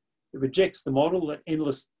 It rejects the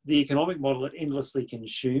economic model that endlessly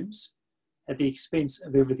consumes at the expense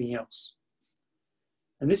of everything else.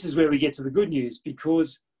 And this is where we get to the good news,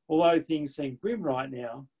 because although things seem grim right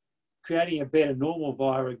now, creating a better normal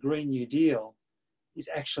via a Green New Deal is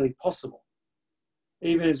actually possible.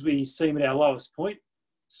 Even as we seem at our lowest point,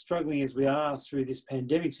 struggling as we are through this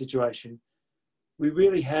pandemic situation, we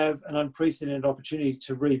really have an unprecedented opportunity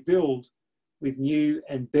to rebuild with new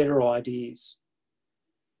and better ideas.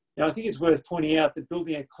 Now, I think it's worth pointing out that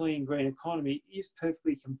building a clean green economy is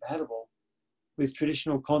perfectly compatible with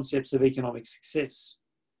traditional concepts of economic success.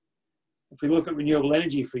 If we look at renewable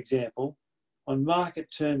energy, for example, on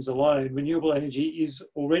market terms alone, renewable energy is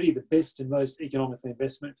already the best and most economical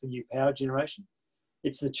investment for new power generation.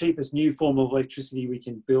 It's the cheapest new form of electricity we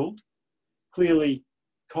can build. Clearly,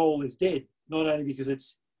 coal is dead, not only because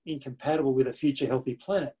it's incompatible with a future healthy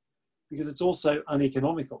planet, because it's also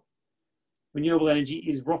uneconomical. Renewable energy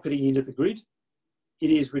is rocketing into the grid.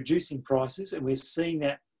 It is reducing prices, and we're seeing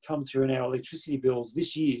that come through in our electricity bills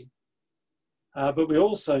this year. But we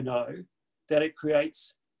also know that it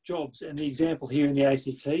creates jobs. And the example here in the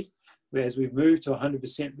ACT, where as we've moved to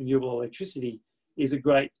 100% renewable electricity, is a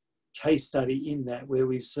great case study in that, where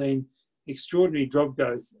we've seen extraordinary job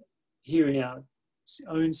growth here in our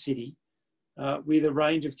own city, with a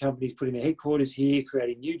range of companies putting their headquarters here,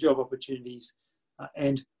 creating new job opportunities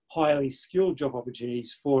and highly skilled job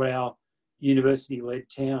opportunities for our university-led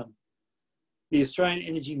town. The Australian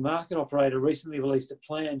Energy Market Operator recently released a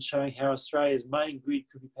plan showing how Australia's main grid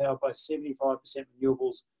could be powered by 75%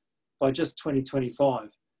 renewables by just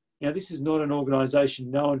 2025. Now, this is not an organisation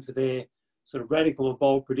known for their sort of radical or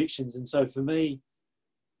bold predictions, and so for me,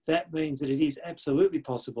 that means that it is absolutely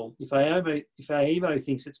possible. If AEMO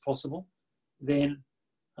thinks it's possible, then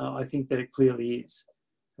I think that it clearly is.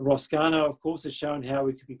 Roscano, of course, has shown how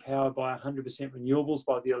we could be powered by 100% renewables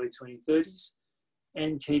by the early 2030s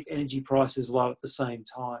and keep energy prices low at the same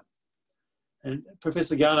time. And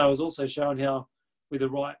Professor Garno has also shown how, with the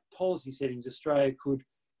right policy settings, Australia could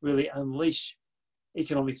really unleash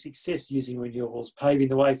economic success using renewables, paving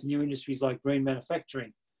the way for new industries like green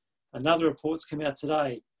manufacturing. Another report's come out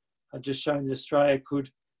today, just showing that Australia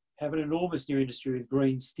could have an enormous new industry with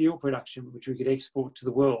green steel production, which we could export to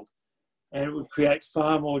the world. And it would create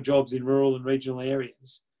far more jobs in rural and regional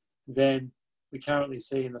areas than we currently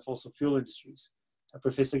see in the fossil fuel industries.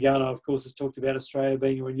 Professor Garno, of course, has talked about Australia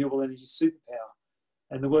being a renewable energy superpower.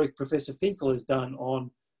 And the work Professor Finkel has done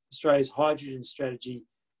on Australia's hydrogen strategy,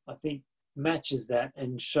 I think, matches that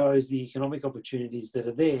and shows the economic opportunities that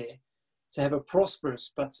are there to have a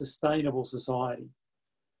prosperous but sustainable society.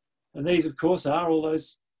 And these, of course, are all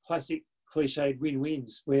those classic cliched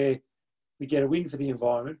win-wins where we get a win for the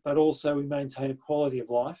environment, but also we maintain a quality of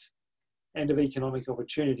life and of economic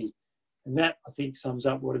opportunity. And that, I think, sums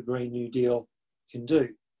up what a Green New Deal can do.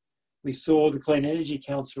 We saw the Clean Energy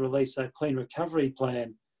Council release a clean recovery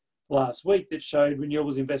plan last week that showed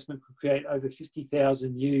renewables investment could create over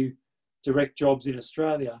 50,000 new direct jobs in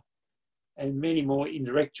Australia and many more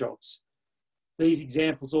indirect jobs. These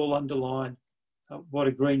examples all underline what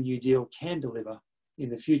a Green New Deal can deliver in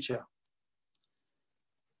the future.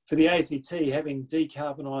 For the ACT, having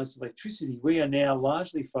decarbonised electricity, we are now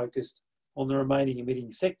largely focused on the remaining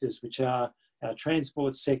emitting sectors, which are our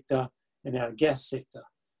transport sector and our gas sector,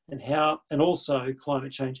 and also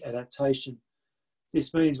climate change adaptation.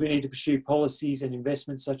 This means we need to pursue policies and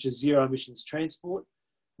investments such as zero emissions transport,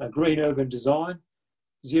 green urban design,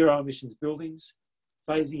 zero emissions buildings,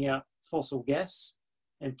 phasing out fossil gas,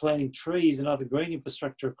 and planting trees and other green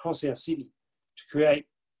infrastructure across our city to create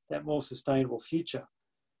that more sustainable future.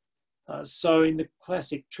 So in the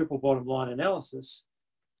classic triple bottom line analysis,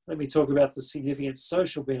 let me talk about the significant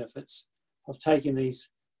social benefits of taking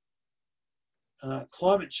these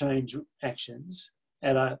climate change actions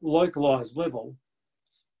at a localised level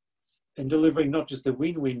and delivering not just a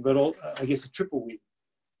win-win, but I guess a triple win.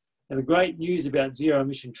 And the great news about zero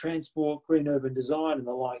emission transport, green urban design and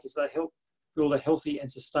the like is they help build a healthy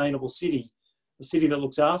and sustainable city, a city that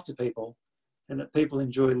looks after people and that people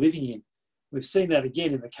enjoy living in. We've seen that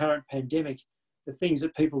again in the current pandemic. The things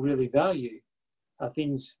that people really value are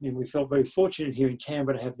things, we felt very fortunate here in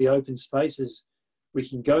Canberra to have the open spaces we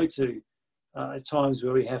can go to at times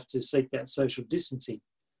where we have to seek that social distancing.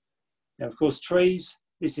 Now, of course, trees,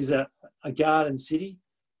 this is a garden city,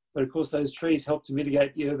 but of course those trees help to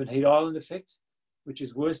mitigate the urban heat island effect, which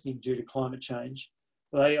is worsening due to climate change.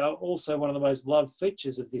 They are also one of the most loved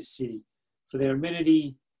features of this city for their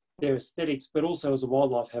amenity, their aesthetics, but also as a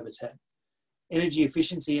wildlife habitat. Energy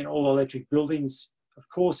efficiency in all electric buildings, of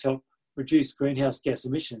course, help reduce greenhouse gas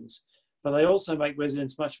emissions, but they also make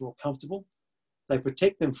residents much more comfortable. They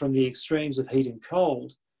protect them from the extremes of heat and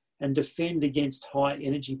cold and defend against high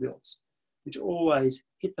energy bills, which always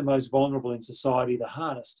hit the most vulnerable in society the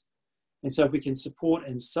hardest. And so if we can support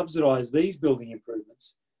and subsidise these building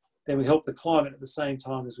improvements, then we help the climate at the same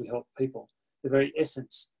time as we help people, the very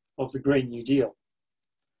essence of the Green New Deal.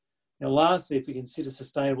 Now, lastly, if we consider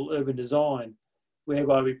sustainable urban design,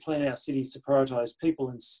 whereby we plan our cities to prioritise people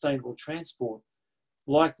and sustainable transport,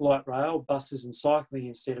 like light rail, buses and cycling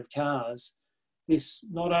instead of cars, this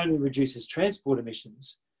not only reduces transport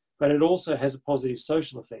emissions, but it also has positive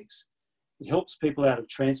social effects. It helps people out of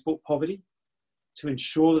transport poverty to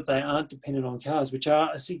ensure that they aren't dependent on cars, which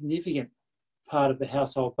are a significant part of the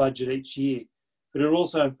household budget each year. But it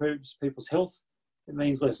also improves people's health. It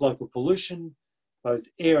means less local pollution, both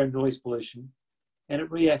air and noise pollution, and it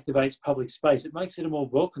reactivates public space. It makes it a more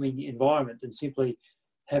welcoming environment than simply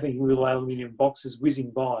having little aluminium boxes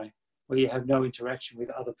whizzing by where you have no interaction with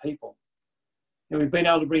other people. And we've been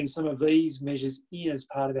able to bring some of these measures in as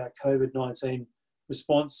part of our COVID-19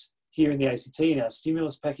 response here in the ACT in our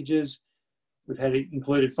stimulus packages. We've had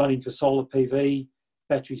included funding for solar PV,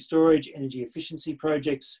 battery storage, energy efficiency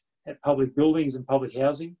projects at public buildings and public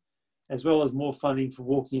housing, as well as more funding for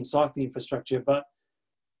walking and cycling infrastructure. But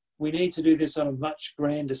we need to do this on a much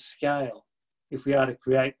grander scale if we are to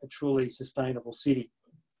create a truly sustainable city.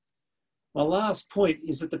 My last point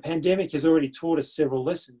is that the pandemic has already taught us several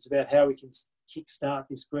lessons about how we can kickstart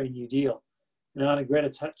this Green New Deal. and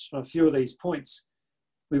Arnagretta touched on a few of these points.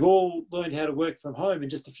 We've all learned how to work from home,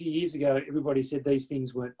 and just a few years ago, everybody said these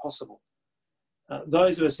things weren't possible.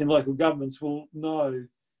 Those of us in local governments will know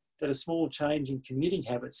that a small change in commuting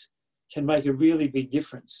habits can make a really big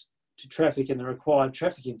difference to traffic and the required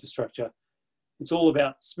traffic infrastructure. It's all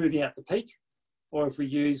about smoothing out the peak, or if we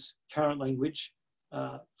use current language,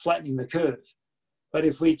 flattening the curve. But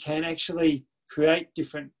if we can actually create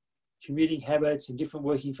different commuting habits and different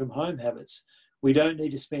working from home habits, we don't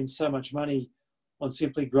need to spend so much money on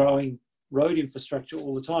simply growing road infrastructure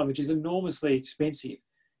all the time, which is enormously expensive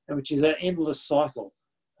and which is an endless cycle.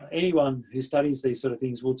 Anyone who studies these sort of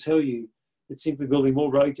things will tell you that simply building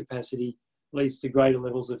more road capacity leads to greater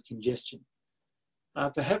levels of congestion.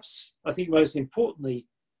 Perhaps, I think most importantly,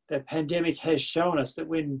 the pandemic has shown us that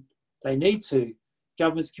when they need to,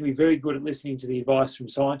 governments can be very good at listening to the advice from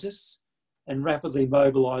scientists and rapidly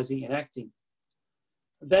mobilising and acting.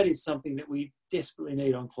 That is something that we desperately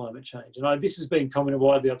need on climate change. And this has been commented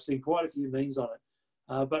widely. I've seen quite a few memes on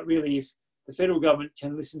it. But really, if the federal government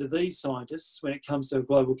can listen to these scientists when it comes to a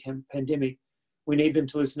global pandemic, we need them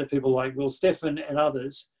to listen to people like Steffen and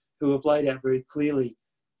others who have laid out very clearly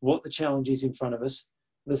what the challenge is in front of us.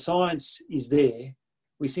 The science is there.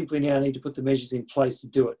 We simply now need to put the measures in place to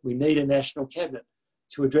do it. We need a national cabinet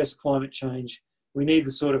to address climate change. We need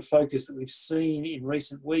the sort of focus that we've seen in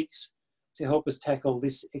recent weeks to help us tackle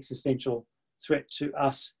this existential threat to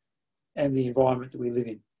us and the environment that we live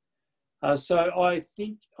in. So I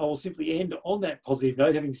think I will simply end on that positive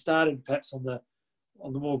note, having started perhaps on the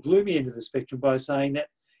more gloomy end of the spectrum by saying that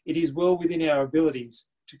it is well within our abilities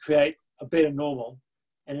to create a better normal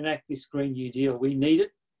and enact this Green New Deal. We need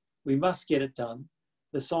it. We must get it done.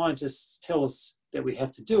 The scientists tell us that we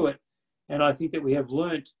have to do it. And I think that we have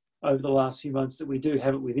learnt over the last few months that we do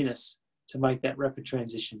have it within us to make that rapid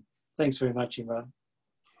transition. Thanks very much, Imran.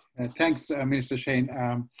 Thanks, Minister Shane.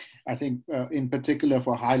 I think in particular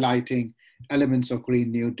for highlighting elements of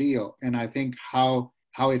Green New Deal, and I think how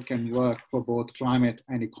it can work for both climate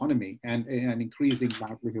and economy, and increasing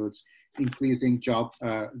livelihoods, increasing jobs,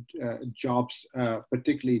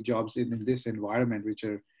 particularly jobs in this environment,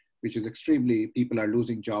 which is extremely, people are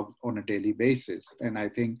losing jobs on a daily basis. And I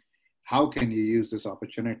think, how can you use this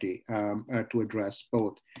opportunity to address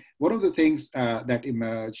both? One of the things that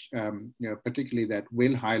emerged, particularly that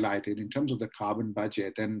Will highlighted in terms of the carbon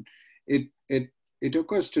budget, and it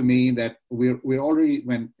occurs to me that we're already,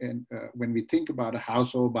 when we think about a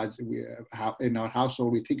household budget, in our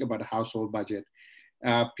household, we think about a household budget.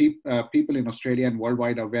 People in Australia and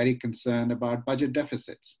worldwide are very concerned about budget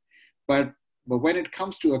deficits. But when it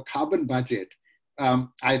comes to a carbon budget,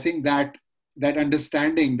 I think that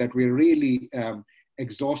understanding that we're really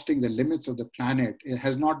exhausting the limits of the planet, it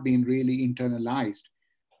has not been really internalized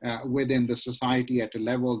within the society at a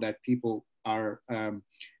level that people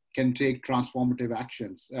can take transformative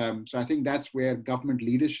actions. So I think that's where government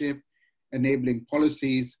leadership, enabling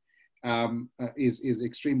policies is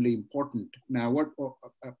extremely important. Now, what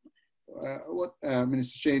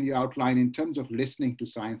Minister Shane, you outlined in terms of listening to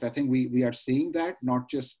science, I think we are seeing that not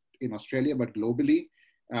just in Australia, but globally.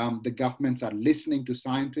 The governments are listening to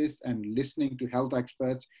scientists and listening to health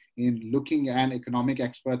experts, in looking at economic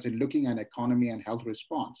experts and looking at economy and health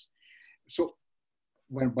response. So,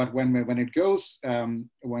 when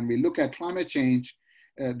we look at climate change,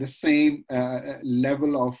 the same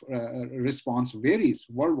level of response varies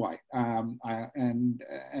worldwide, and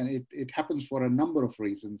it happens for a number of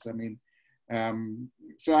reasons. I mean,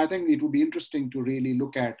 so I think it would be interesting to really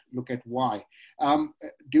look at why.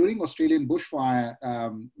 During Australian bushfire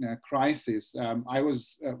crisis, I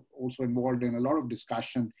was also involved in a lot of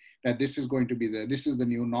discussion that this is the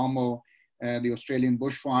new normal. The Australian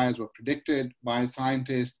bushfires were predicted by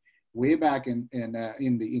scientists way back in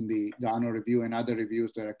the Garner review and other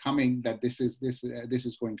reviews that are coming, that this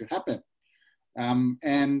is going to happen.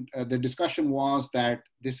 And the discussion was that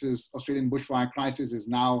Australian bushfire crisis is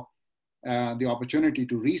now the opportunity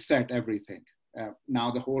to reset everything. Now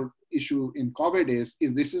the whole issue in COVID is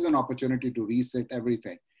this is an opportunity to reset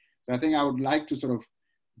everything. So I think I would like to sort of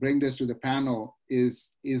bring this to the panel.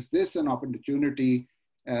 Is this an opportunity?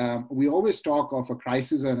 We always talk of a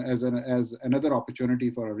crisis as another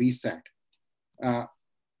opportunity for a reset.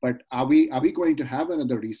 But are we going to have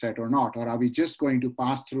another reset or not? Or are we just going to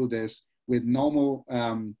pass through this with normal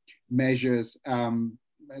measures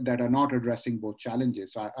that are not addressing both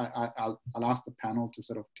challenges? So I'll ask the panel to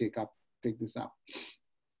sort of take this up.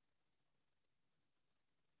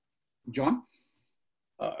 John?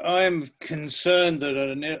 I am concerned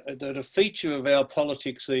that a feature of our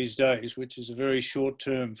politics these days, which is a very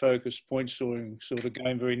short-term focused point-scoring sort of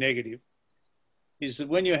game, very negative, is that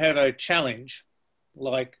when you have a challenge,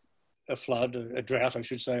 like a flood, a drought, I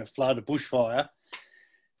should say, a flood, a bushfire,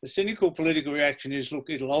 the cynical political reaction is, look,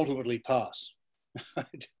 it'll ultimately pass.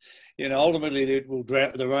 You know, ultimately it will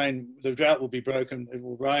the drought will be broken, it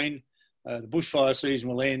will rain, the bushfire season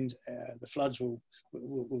will end, the floods will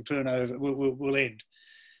turn over, will end.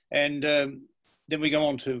 And then we go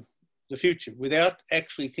on to the future without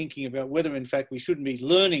actually thinking about whether in fact we shouldn't be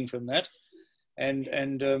learning from that and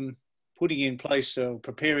putting in place,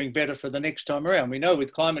 preparing better for the next time around. We know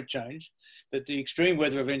with climate change that the extreme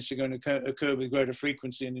weather events are going to occur with greater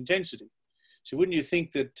frequency and intensity. So wouldn't you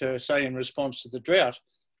think that, say, in response to the drought,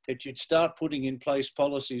 that you'd start putting in place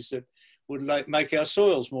policies that would make our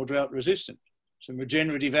soils more drought resistant? Some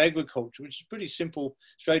regenerative agriculture, which is pretty simple,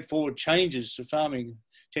 straightforward changes to farming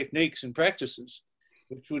techniques and practices,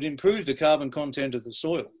 which would improve the carbon content of the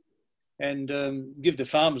soil and give the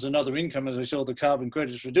farmers another income as they sell the carbon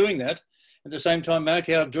credits for doing that. At the same time, make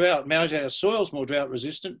our soils more drought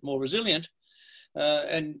resistant, more resilient.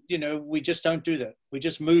 And, you know, we just don't do that. We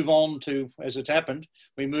just move on to, as it's happened,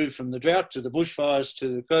 we move from the drought to the bushfires to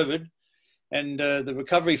the COVID. And the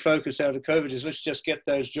recovery focus out of COVID is let's just get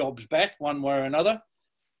those jobs back one way or another,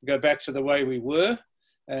 go back to the way we were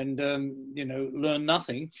and, you know, learn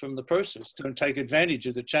nothing from the process. Don't take advantage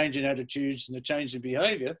of the change in attitudes and the change in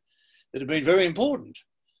behaviour that have been very important,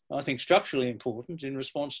 I think structurally important in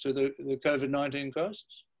response to the COVID-19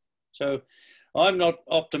 crisis. So I'm not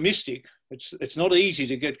optimistic. It's not easy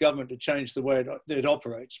to get government to change the way it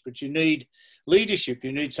operates, but you need leadership.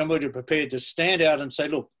 You need somebody prepared to stand out and say,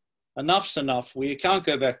 look, enough's enough. We can't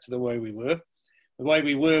go back to the way we were. The way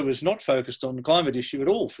we were was not focused on the climate issue at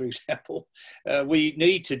all, for example. We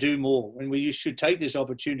need to do more, and we should take this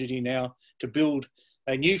opportunity now to build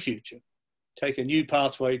a new future, take a new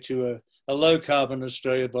pathway to a low-carbon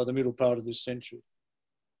Australia by the middle part of this century.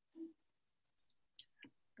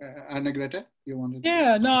 Arnagretta, you wanted to...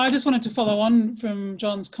 Yeah, no, I just wanted to follow on from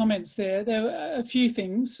John's comments there. There were a few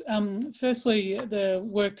things. Firstly, the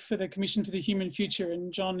work for the Commission for the Human Future,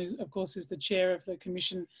 and John, of course, is the chair of the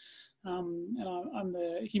Commission, and I'm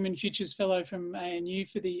the Human Futures Fellow from ANU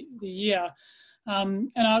for the year.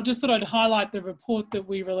 And I just thought I'd highlight the report that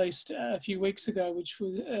we released a few weeks ago, which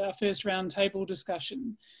was our first roundtable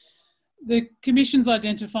discussion. The Commission's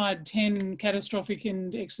identified 10 catastrophic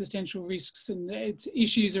and existential risks, and its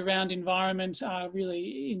issues around environment are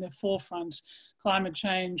really in the forefront. Climate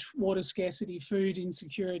change, water scarcity, food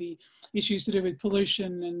insecurity, issues to do with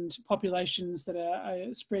pollution and populations that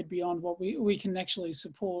are spread beyond what we can actually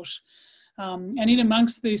support. And in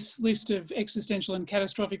amongst this list of existential and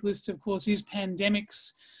catastrophic lists, of course, is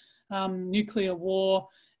pandemics, nuclear war,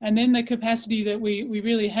 and then the capacity that we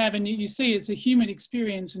really have, and you see it's a human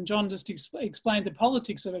experience, and John just explained the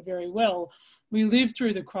politics of it very well. We live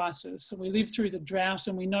through the crisis, and we live through the drought,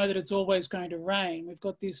 and we know that it's always going to rain. We've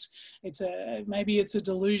got this, maybe it's a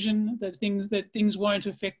delusion that things won't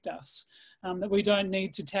affect us, that we don't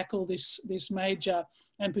need to tackle this major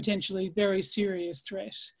and potentially very serious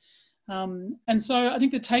threat. And so I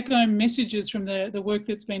think the take-home messages from the work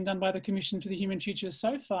that's been done by the Commission for the Human Future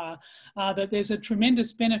so far are that there's a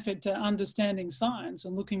tremendous benefit to understanding science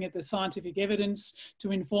and looking at the scientific evidence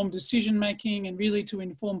to inform decision-making and really to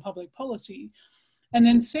inform public policy. And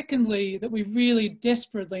then secondly, that we really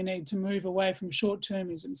desperately need to move away from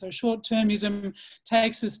short-termism. So short-termism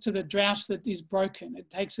takes us to the drought that is broken. It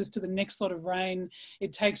takes us to the next lot of rain.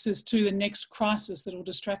 It takes us to the next crisis that will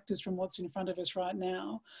distract us from what's in front of us right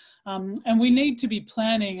now. And we need to be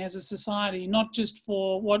planning as a society, not just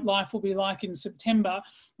for what life will be like in September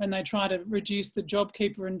when they try to reduce the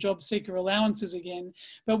JobKeeper and JobSeeker allowances again,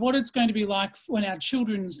 but what it's going to be like when our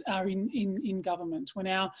children are in government, when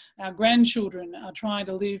our grandchildren are trying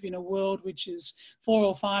to live in a world which is 4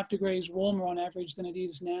 or 5 degrees warmer on average than it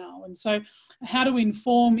is now. And so how to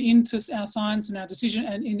inform into our science and our decision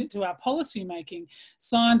and into our policy making,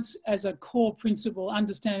 science as a core principle,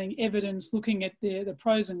 understanding evidence, looking at the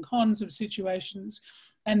pros and cons of situations,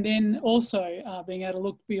 and then also being able to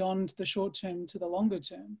look beyond the short term to the longer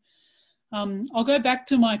term. I'll go back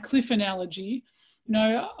to my cliff analogy. You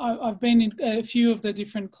know, I've been in a few of the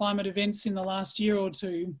different climate events in the last year or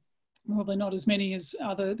two, probably not as many as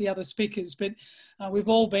the other speakers, but we've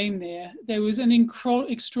all been there. There was an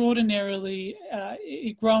extraordinarily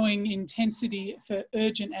growing intensity for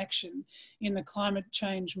urgent action in the climate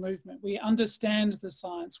change movement. We understand the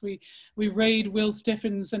science. We read Will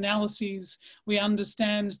Steffen's analyses. We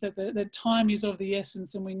understand that the time is of the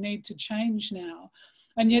essence and we need to change now.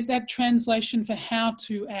 And yet that translation for how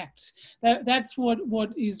to act, that's what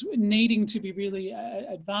is needing to be really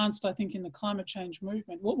advanced, I think, in the climate change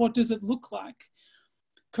movement. What does it look like?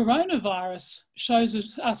 coronavirus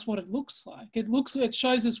shows us what it looks like. It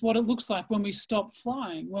shows us what it looks like when we stop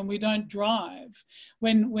flying, when we don't drive,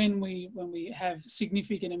 when we have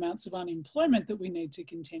significant amounts of unemployment that we need to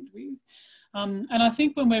contend with. And I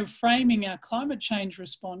think when we're framing our climate change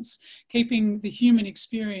response, keeping the human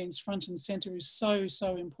experience front and centre is so,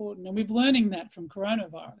 so important. And we're learning that from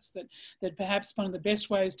coronavirus, that perhaps one of the best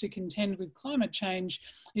ways to contend with climate change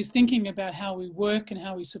is thinking about how we work and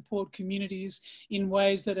how we support communities in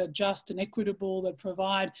ways that are just and equitable, that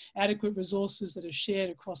provide adequate resources that are shared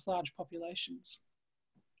across large populations.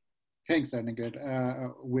 Thanks,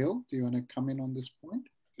 Arnagretta. Will, do you want to come in on this point?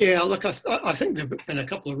 Yeah, look, I think there have been a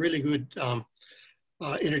couple of really good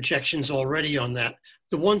interjections already on that.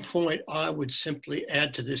 The one point I would simply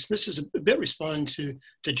add to this, and this is a bit responding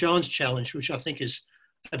to John's challenge, which I think is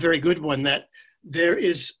a very good one, that there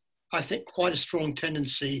is, I think, quite a strong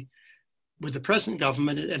tendency with the present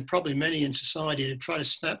government and probably many in society to try to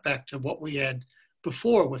snap back to what we had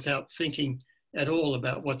before without thinking at all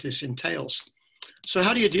about what this entails. So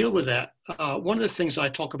how do you deal with that? One of the things I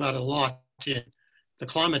talk about a lot in the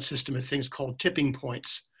climate system are things called tipping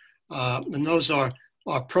points. And those are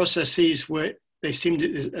processes where they seem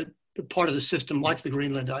to be part of the system, like the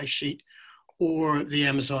Greenland ice sheet or the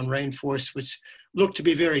Amazon rainforest, which look to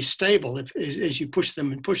be very stable as you push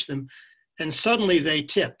them, and suddenly they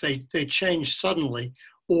tip, they change suddenly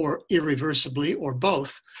or irreversibly or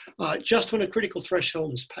both, just when a critical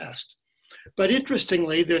threshold is passed. But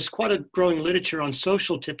interestingly, there's quite a growing literature on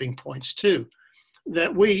social tipping points too,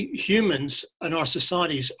 that we humans and our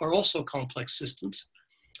societies are also complex systems,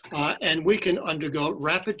 and we can undergo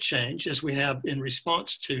rapid change as we have in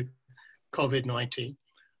response to COVID-19.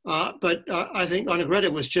 But I think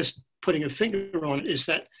Arnagretta was just putting a finger on it, is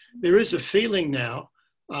that there is a feeling now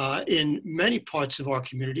in many parts of our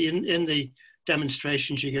community, in the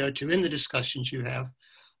demonstrations you go to, in the discussions you have,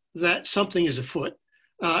 that something is afoot.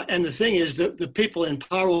 And the thing is that the people in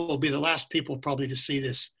power will be the last people probably to see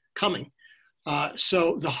this coming.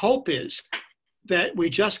 So the hope is that we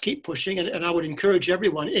just keep pushing, and I would encourage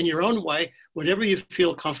everyone in your own way, whatever you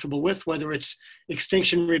feel comfortable with, whether it's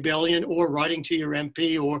Extinction Rebellion or writing to your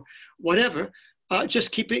MP or whatever,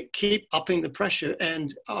 just keep upping the pressure.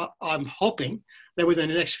 And I'm hoping that within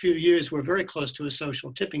the next few years, we're very close to a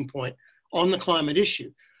social tipping point on the climate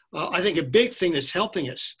issue. I think a big thing that's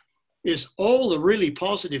helping us is all the really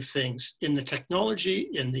positive things in the technology,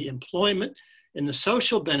 in the employment, in the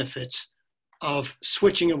social benefits of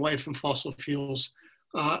switching away from fossil fuels.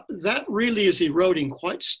 That really is eroding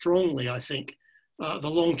quite strongly, I think, the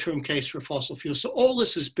long-term case for fossil fuels. So all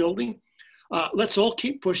this is building. Let's all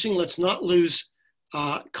keep pushing. Let's not lose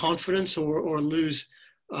confidence or lose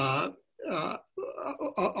our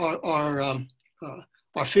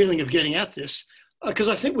feeling of getting at this, because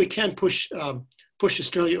I think we can push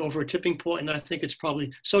Australia over a tipping point, and I think it's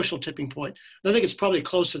probably social tipping point. And I think it's probably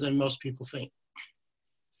closer than most people think.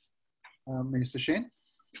 Minister Shane?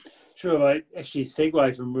 Sure, I actually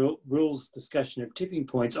segue from Will's discussion of tipping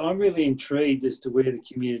points. I'm really intrigued as to where the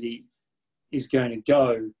community is going to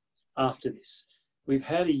go after this. We've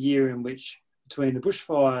had a year in which, between the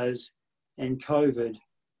bushfires and COVID,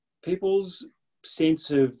 people's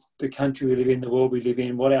sense of the country we live in, the world we live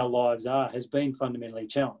in, what our lives are, has been fundamentally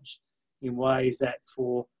challenged in ways that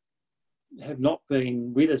have not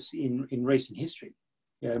been with us in recent history.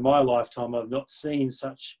 You know, in my lifetime, I've not seen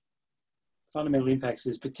such fundamental impacts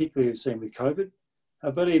as particularly we've seen with COVID,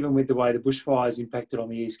 but even with the way the bushfires impacted on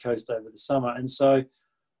the East Coast over the summer. And so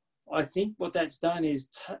I think what that's done is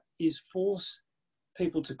force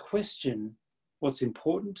people to question what's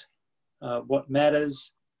important, what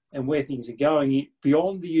matters, and where things are going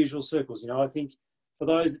beyond the usual circles. You know, I think for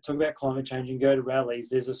those that talk about climate change and go to rallies,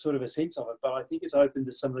 there's a sort of a sense of it, but I think it's opened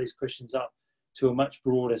to some of these questions up to a much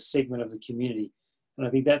broader segment of the community. And I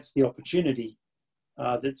think that's the opportunity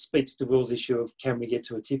that speaks to Will's issue of can we get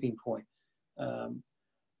to a tipping point.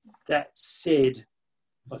 That said,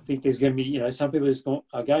 I think there's going to be, you know, some people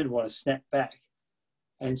are going to want to snap back.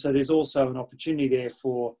 And so there's also an opportunity there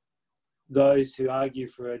for those who argue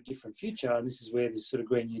for a different future, and this is where this sort of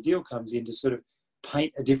Green New Deal comes in, to sort of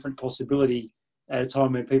paint a different possibility at a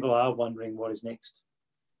time when people are wondering what is next.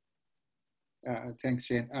 Thanks,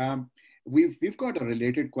 Shane. We've got a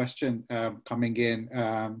related question coming in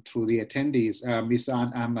through the attendees,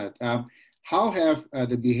 Misan Ahmad. How have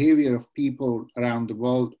the behavior of people around the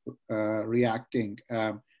world reacting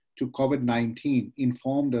to COVID-19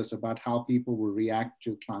 informed us about how people will react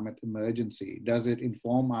to climate emergency? Does it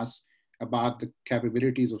inform us about the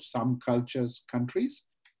capabilities of some cultures, countries?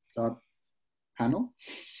 Panel?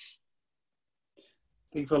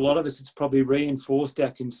 I think for a lot of us, it's probably reinforced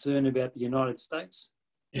our concern about the United States.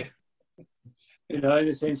 You know, in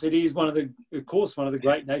the sense it is one of the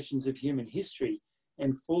great nations of human history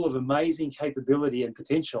and full of amazing capability and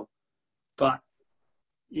potential, but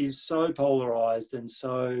is so polarised and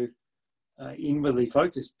so inwardly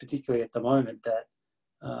focused, particularly at the moment,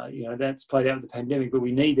 that you know, that's played out with the pandemic. But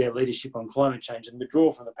we need their leadership on climate change, and the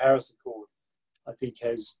withdrawal from the Paris Accord, I think,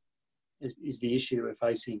 is the issue that we're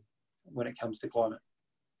facing when it comes to climate.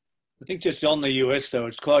 I think just on the US, though,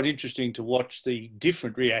 it's quite interesting to watch the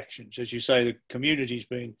different reactions. As you say, the community's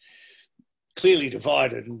been clearly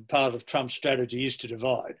divided, and part of Trump's strategy is to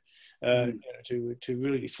divide, you know, to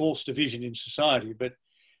really force division in society. But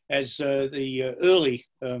as the early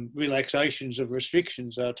relaxations of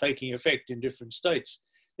restrictions are taking effect in different states,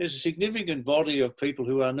 there's a significant body of people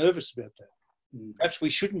who are nervous about that. Perhaps we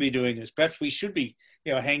shouldn't be doing this. Perhaps we should be,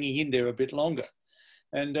 you know, hanging in there a bit longer.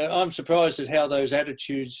 And I'm surprised at how those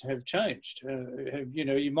attitudes have changed. You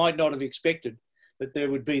know, you might not have expected that there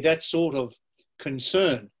would be that sort of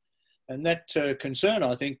concern. And that concern,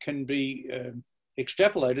 I think, can be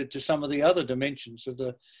extrapolated to some of the other dimensions of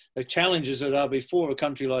the challenges that are before a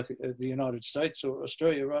country like the United States or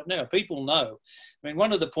Australia right now. People know. I mean,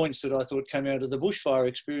 one of the points that I thought came out of the bushfire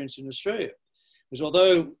experience in Australia was,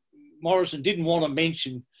 although Morrison didn't want to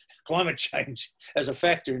mention climate change as a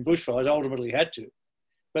factor in bushfires, ultimately had to.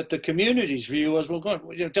 But the community's view was, well, God,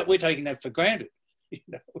 we're taking that for granted. You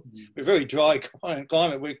know, we're very dry climate.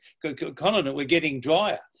 Continent, we're getting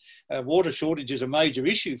drier. Water shortage is a major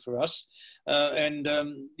issue for us.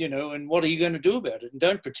 You know, and what are you going to do about it? And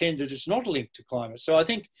don't pretend that it's not linked to climate. So I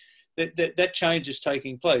think that change is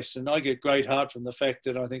taking place. And I get great heart from the fact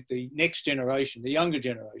that I think the next generation, the younger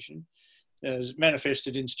generation, is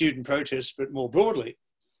manifested in student protests, but more broadly.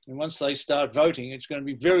 And once they start voting, it's going to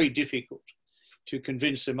be very difficult to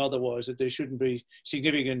convince them otherwise, that there shouldn't be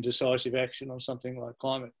significant decisive action on something like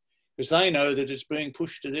climate, because they know that it's being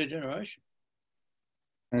pushed to their generation.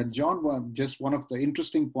 John, just one of the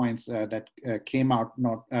interesting points that came out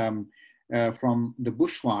from the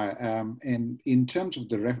bushfire, and in terms of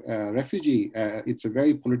the refugee, it's a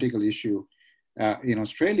very political issue in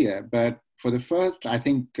Australia. But for the first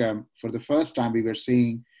time, we were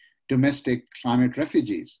seeing domestic climate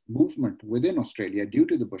refugees movement within Australia due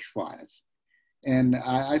to the bushfires. And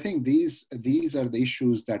I think these are the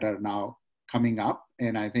issues that are now coming up.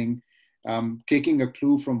 And I think taking a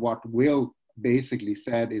clue from what Will basically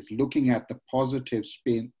said is looking at the positive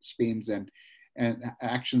spins and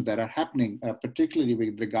actions that are happening, particularly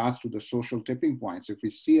with regards to the social tipping points. If we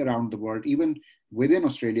see around the world, even within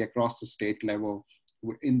Australia, across the state level,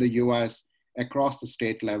 in the US, across the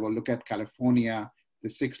state level, look at California, the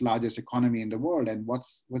 6th largest economy in the world, and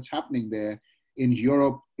what's happening there. In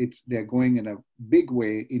Europe, they're going in a big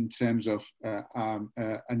way in terms of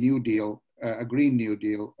a New Deal, a Green New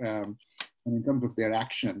Deal, in terms of their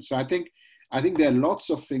action. So I think there are lots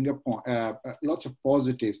of lots of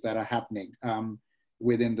positives that are happening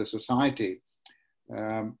within the society.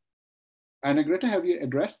 Arnagretta, have you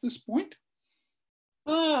addressed this point?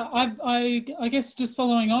 I guess just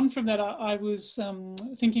following on from that, I was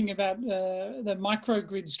thinking about the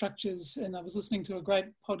microgrid structures, and I was listening to a great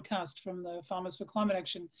podcast from the Farmers for Climate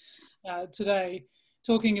Action today,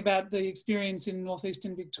 talking about the experience in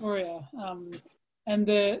northeastern Victoria and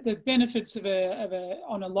the benefits of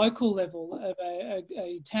on a local level of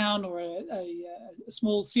a town or a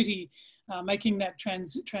small city making that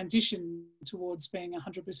transition towards being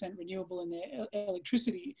 100% renewable in their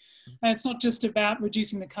electricity. And it's not just about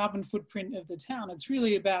reducing the carbon footprint of the town, it's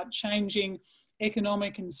really about changing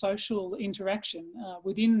economic and social interaction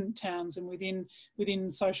within towns and within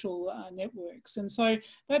social networks. And so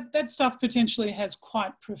that stuff potentially has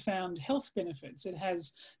quite profound health benefits. It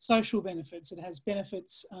has social benefits. It has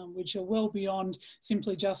benefits which are well beyond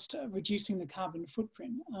simply just reducing the carbon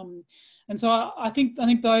footprint. And so I think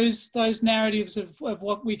those narratives of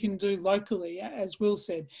what we can do locally, as Will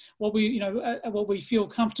said, what we feel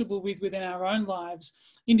comfortable with within our own lives,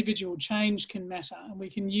 individual change can matter, and we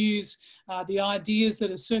can use the ideas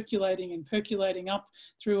that are circulating and percolating up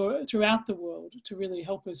throughout the world to really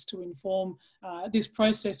help us to inform this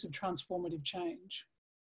process of transformative change.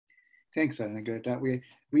 Thanks, Arnagretta.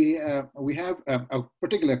 We have a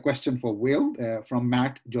particular question for Will from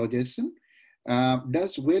Matt Georgeson.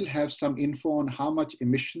 Does Will have some info on how much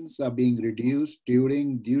emissions are being reduced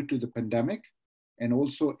due to the pandemic, and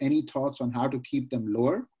also any thoughts on how to keep them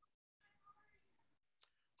lower?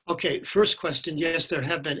 Okay, first question, yes, there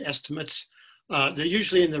have been estimates. They're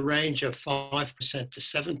usually in the range of 5% to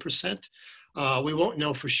 7%. We won't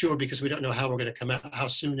know for sure because we don't know how we're going to come out, how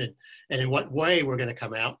soon and in what way we're going to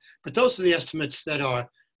come out. But those are the estimates that are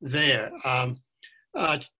there.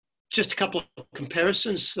 just a couple of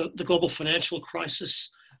comparisons. The global financial crisis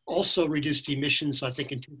also reduced emissions, I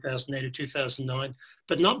think, in 2008 or 2009,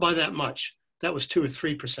 but not by that much. That was 2 or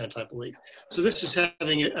 3%, I believe. So this is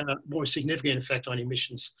having a more significant effect on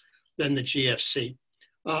emissions than the GFC.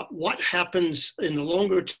 What happens in the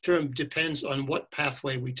longer term depends on what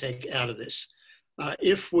pathway we take out of this.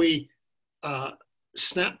 If we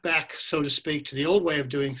snap back, so to speak, to the old way of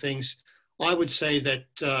doing things, I would say that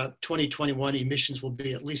 2021 emissions will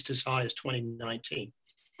be at least as high as 2019.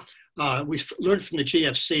 We've learned from the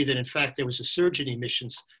GFC that, in fact, there was a surge in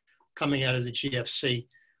emissions coming out of the GFC,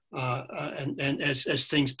 and as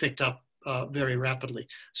things picked up very rapidly.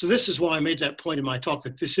 So this is why I made that point in my talk,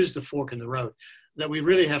 that this is the fork in the road, that we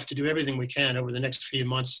really have to do everything we can over the next few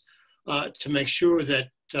months to make sure that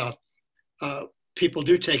people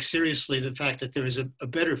do take seriously the fact that there is a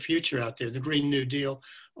better future out there, the Green New Deal,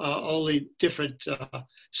 all the different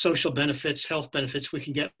social benefits, health benefits we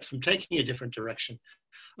can get from taking a different direction.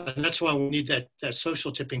 And that's why we need that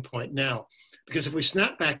social tipping point now. Because if we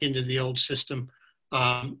snap back into the old system,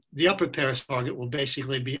 the upper Paris target will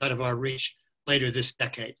basically be out of our reach later this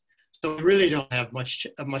decade. So we really don't have much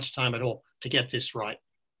time at all to get this right.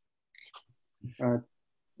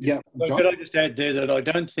 Yeah. Well, could I just add there that I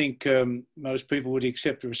don't think most people would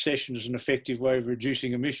accept a recession as an effective way of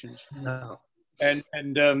reducing emissions. No. And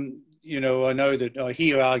you know, I know that I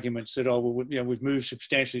hear arguments that, oh, well, you know, we've moved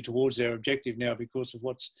substantially towards our objective now because of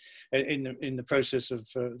what's in the process of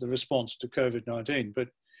the response to COVID-19. But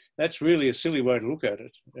that's really a silly way to look at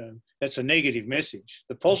it. That's a negative message.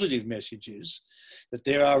 The positive message is that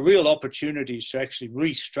there are real opportunities to actually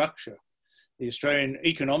restructure the Australian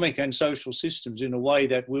economic and social systems in a way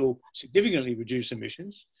that will significantly reduce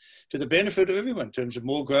emissions to the benefit of everyone in terms of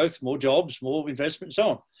more growth, more jobs, more investment, and so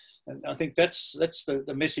on. And I think that's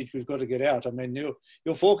the message we've got to get out. I mean,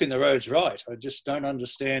 your fork in the road's right. I just don't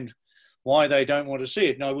understand why they don't want to see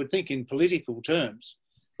it. And I would think in political terms,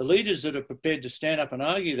 the leaders that are prepared to stand up and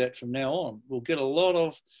argue that from now on will get a lot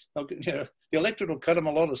of, you know, the electorate will cut them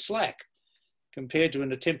a lot of slack compared to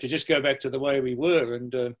an attempt to just go back to the way we were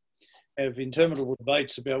and have interminable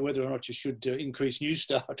debates about whether or not you should increase New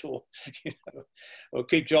Start or, you know, or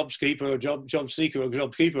keep JobSkeeper or job seeker or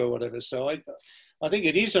JobKeeper or whatever. So I think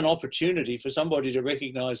it is an opportunity for somebody to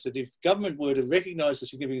recognise that if government were to recognise the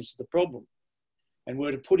significance of the problem and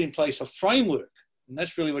were to put in place a framework, and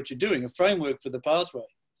that's really what you're doing, a framework for the pathway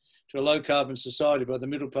to a low carbon society by the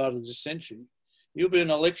middle part of this century, you'll be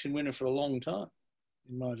an election winner for a long time,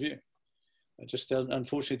 in my view. I just,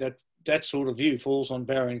 unfortunately, that sort of view falls on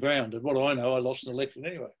barren ground. And what I know, I lost an election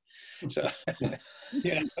anyway. So,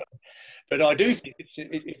 yeah. But I do think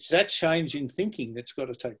it's that change in thinking that's got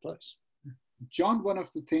to take place. John, one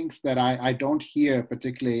of the things that I don't hear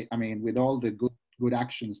particularly, I mean, with all the good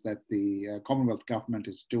actions that the Commonwealth government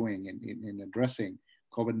is doing in addressing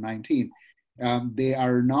COVID-19, they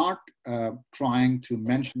are not trying to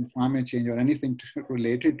mention climate change or anything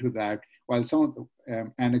related to that, while some of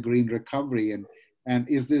the, and a green recovery. And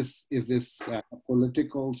is this a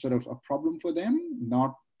political sort of a problem for them,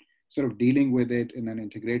 not sort of dealing with it in an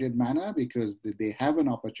integrated manner because they have an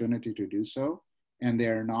opportunity to do so and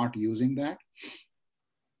they're not using that?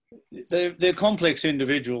 They're complex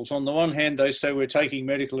individuals. On the one hand, they say we're taking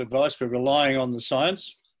medical advice, we're relying on the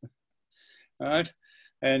science, right?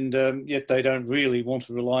 And yet they don't really want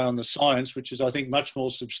to rely on the science, which is, I think, much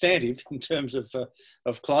more substantive in terms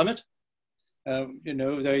of climate. You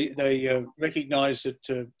know, they recognise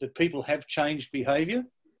that people have changed behaviour.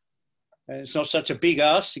 And it's not such a big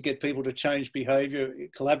ask to get people to change behaviour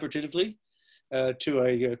collaboratively to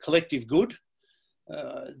a collective good.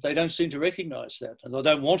 They don't seem to recognise that, and they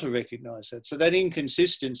don't want to recognise that. So that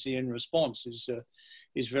inconsistency in response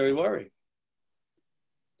is very worrying.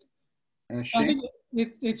 I think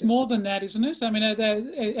it's more than that, isn't it? I mean,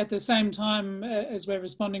 at the same time as we're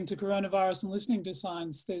responding to coronavirus and listening to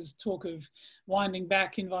science, there's talk of winding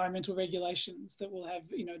back environmental regulations that will have,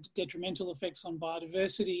 you know, detrimental effects on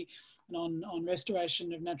biodiversity and on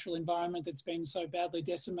restoration of natural environment that's been so badly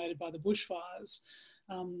decimated by the bushfires.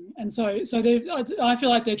 And so I feel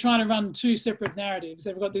like they're trying to run two separate narratives.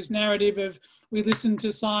 They've got this narrative of we listen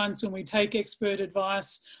to science and we take expert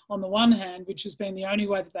advice on the one hand, which has been the only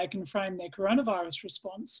way that they can frame their coronavirus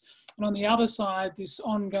response. And on the other side, this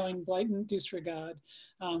ongoing blatant disregard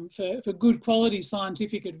for good quality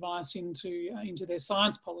scientific advice into their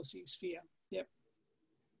science policy sphere. Yep.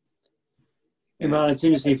 Imran, it's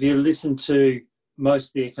interesting, if you listen to most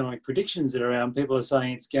of the economic predictions that are around, people are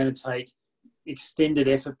saying it's going to take extended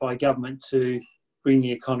effort by government to bring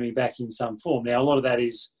the economy back in some form. Now, a lot of that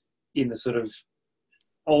is in the sort of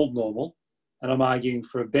old normal, and I'm arguing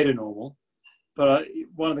for a better normal. But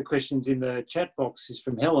one of the questions in the chat box is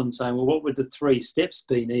from Helen saying, well, what would the 3 steps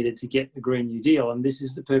be needed to get the Green New Deal? And this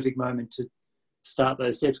is the perfect moment to start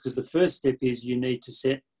those steps, because the first step is you need to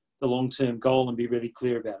set the long-term goal and be really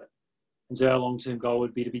clear about it. And so our long-term goal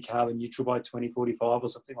would be to be carbon neutral by 2045 or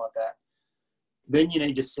something like that. Then you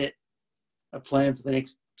need to set a plan for the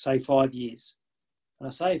next, say, 5 years. And I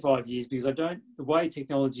say 5 years because the way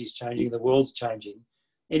technology is changing, the world's changing,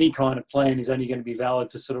 any kind of plan is only going to be valid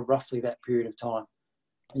for sort of roughly that period of time.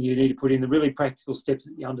 And you need to put in the really practical steps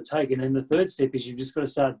that you undertake. And then the third step is you've just got to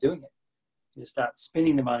start doing it. You start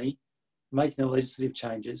spending the money, making the legislative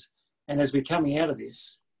changes. And as we're coming out of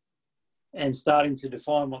this and starting to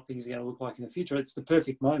define what things are going to look like in the future, it's the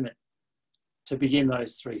perfect moment to begin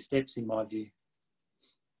those 3 steps, in my view.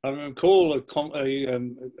 I recall a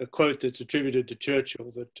quote that's attributed to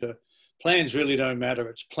Churchill that plans really don't matter,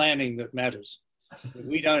 it's planning that matters.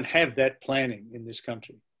 We don't have that planning in this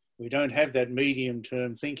country. We don't have that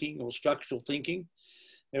medium-term thinking or structural thinking.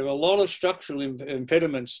 There are a lot of structural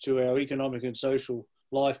impediments to our economic and social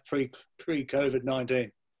life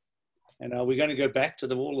pre-COVID-19. And are we going to go back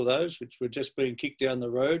to all of those, which were just being kicked down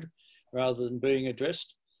the road rather than being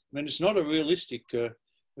addressed? I mean, it's not a realistic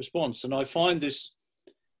response. And I find this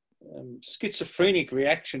schizophrenic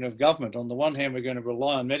reaction of government. On the one hand, we're going to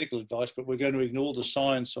rely on medical advice, but we're going to ignore the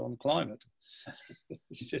science on climate.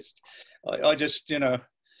 It's just, I just, you know,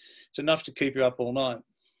 it's enough to keep you up all night.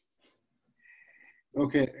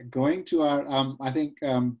 Okay, going to our, I think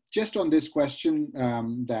just on this question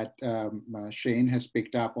that Shane has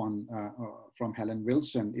picked up on from Helen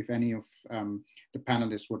Wilson, if any of the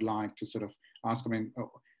panelists would like to sort of ask, I mean,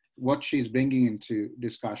 what she's bringing into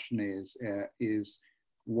discussion is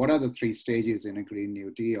what are the 3 stages in a Green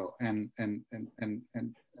New Deal, and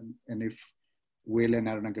if Will and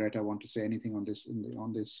Arnagretta want to say anything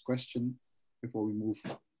on this question before we move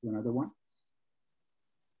to another one.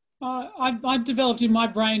 I developed in my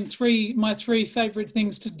brain my three favourite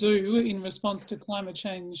things to do in response to climate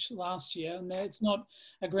change last year, and it's not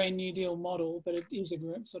a Green New Deal model, but it is a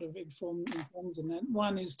sort of informs in that.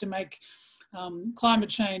 One is to make climate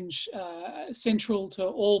change central to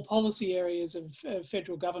all policy areas of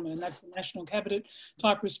federal government, and that's the national cabinet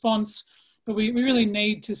type response. But we really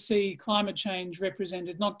need to see climate change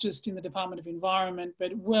represented not just in the Department of Environment,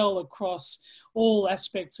 but well across all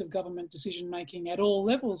aspects of government decision making at all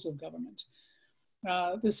levels of government.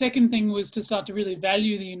 The second thing was to start to really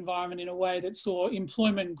value the environment in a way that saw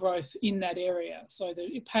employment growth in that area, so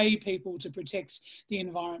that you pay people to protect the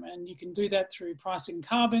environment. And you can do that through pricing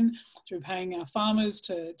carbon, through paying our farmers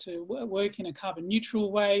to work in a carbon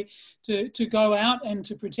neutral way, to go out and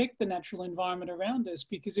to protect the natural environment around us.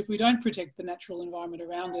 Because if we don't protect the natural environment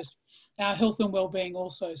around us, our health and well-being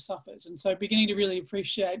also suffers. And so beginning to really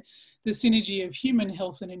appreciate the synergy of human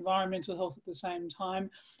health and environmental health at the same time,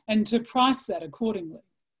 and to price that accordingly.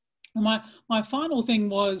 And my final thing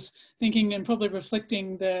was thinking and probably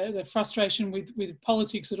reflecting the frustration with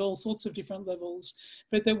politics at all sorts of different levels,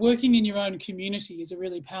 but that working in your own community is a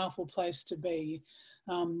really powerful place to be.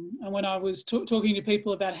 And when I was talking to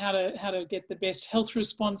people about how to get the best health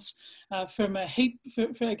response from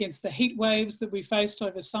against the heat waves that we faced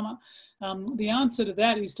over summer, the answer to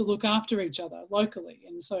that is to look after each other locally.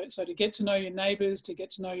 And so to get to know your neighbours, to get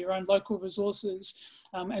to know your own local resources,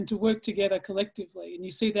 and to work together collectively. And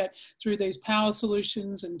you see that through these power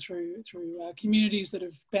solutions and through communities that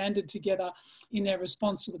have banded together in their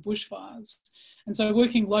response to the bushfires. And so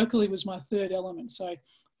working locally was my third element. So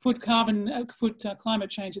put climate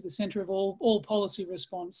change at the centre of all policy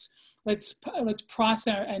response. Let's price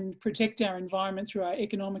and protect our environment through our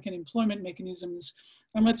economic and employment mechanisms,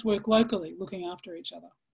 and let's work locally, looking after each other.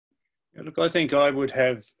 Yeah, look, I think I would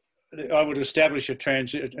establish a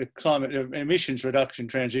climate emissions reduction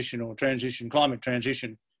transition or climate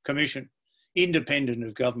transition commission, independent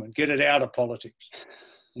of government. Get it out of politics,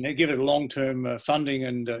 and then give it long-term funding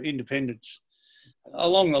and independence,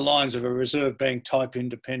 along the lines of a Reserve Bank type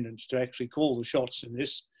independence, to actually call the shots in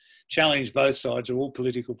this, challenge both sides or all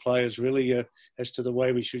political players really as to the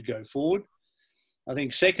way we should go forward. I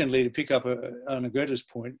think secondly, to pick up Arnagretta's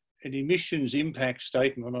point, an emissions impact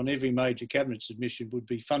statement on every major cabinet submission would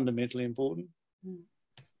be fundamentally important. Mm.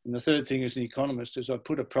 And the third thing as an economist is I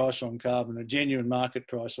put a price on carbon, a genuine market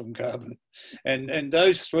price on carbon. And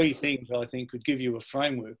those 3 things I think could give you a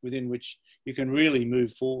framework within which you can really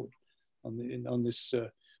move forward on this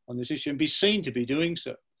issue and be seen to be doing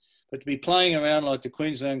so. But to be playing around like the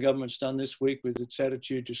Queensland government's done this week with its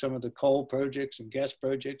attitude to some of the coal projects and gas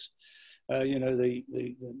projects, you know, the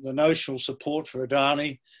notional support for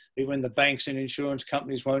Adani, even the banks and insurance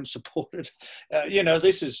companies won't support it. You know,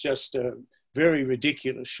 this is just very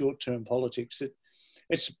ridiculous short-term politics.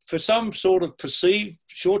 It's for some sort of perceived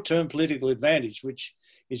short-term political advantage, which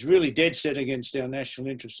is really dead set against our national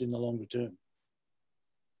interest in the longer term.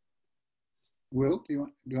 Will, do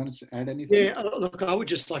you want to add anything? Yeah, look, I would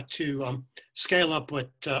just like to scale up what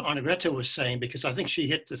Arnagretta was saying, because I think she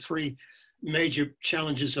hit the three major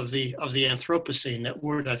challenges of the Anthropocene, that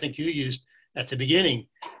word I think you used at the beginning,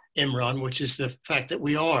 Imran, which is the fact that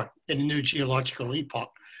we are in a new geological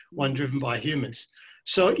epoch, one driven by humans.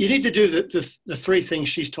 So you need to do the three things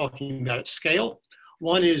she's talking about at scale.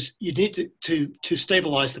 One is you need to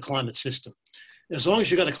stabilize the climate system. As long as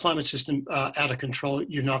you've got a climate system out of control,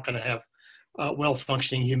 you're not going to have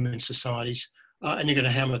well-functioning human societies, and you're going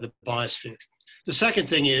to hammer the biosphere. The second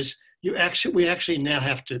thing is we actually now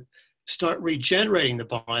have to start regenerating the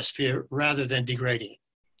biosphere rather than degrading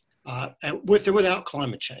it, and with or without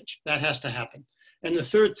climate change. That has to happen. And the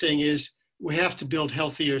third thing is we have to build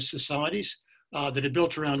healthier societies that are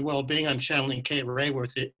built around well-being. I'm channeling Kate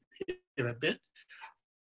Rayworth here a bit.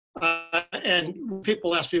 And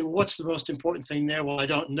people ask me, well, what's the most important thing there? Well, I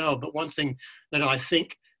don't know, but one thing that I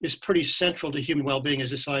think is pretty central to human well-being is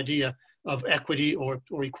this idea of equity or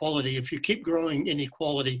equality. If you keep growing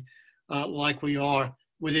inequality like we are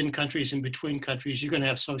within countries and between countries, you're going to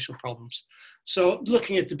have social problems. So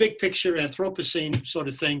looking at the big picture, Anthropocene sort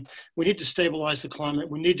of thing, we need to stabilize the climate,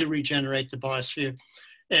 we need to regenerate the biosphere,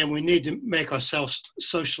 and we need to make ourselves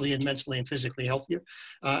socially and mentally and physically healthier.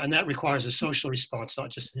 And that requires a social response,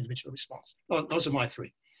 not just an individual response. Well, those are my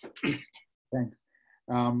three. Thanks.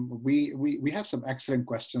 We have some excellent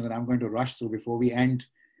questions that I'm going to rush through before we end.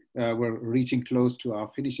 We're reaching close to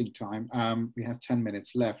our finishing time. We have 10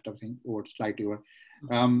 minutes left, I think, or slightly over.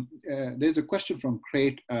 There's a question from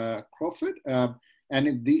Crawford,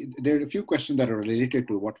 and there are a few questions that are related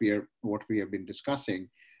to what we have been discussing.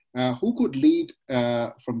 Who could lead,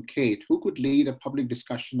 from Kate, who could lead a public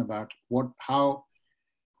discussion about what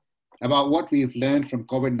we've learned from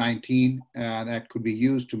COVID-19 that could be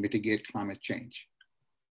used to mitigate climate change?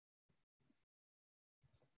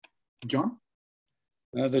 John?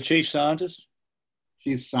 The chief scientist.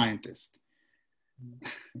 Chief scientist.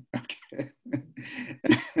 Okay.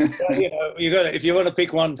 Well, if you want to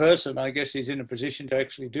pick one person, I guess he's in a position to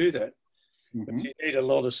actually do that. Mm-hmm. But you need a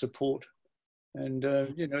lot of support. And,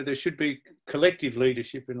 there should be collective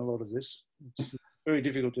leadership in a lot of this. It's very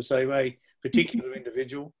difficult to say a particular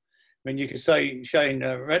individual. I mean, you could say Shane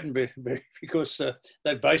Rattenbury, because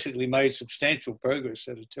they've basically made substantial progress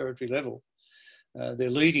at a territory level. They're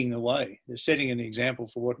leading the way. They're setting an example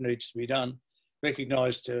for what needs to be done.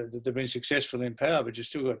 Recognised that they've been successful in power, but you've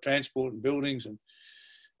still got transport and buildings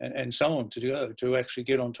and so on to go to actually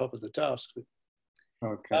get on top of the task. But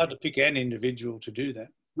okay. Hard to pick an individual to do that.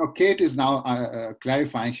 No, Kate is now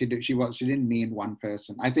clarifying. She didn't mean one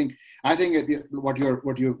person. I think what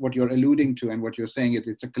you're alluding to and what you're saying is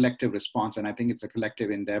it's a collective response, and I think it's a collective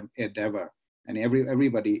endeavor, and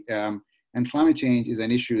everybody. And climate change is an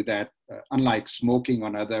issue that, unlike smoking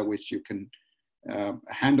or other, which you can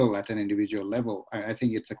handle at an individual level, I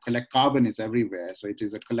think it's carbon is everywhere, so it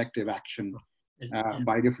is a collective action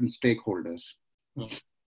by different stakeholders.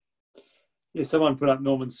 Yeah, someone put up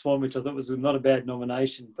Norman Swan, which I thought was not a bad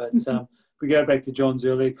nomination, but we go back to John's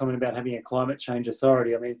earlier comment about having a climate change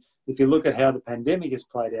authority. I mean, if you look at how the pandemic has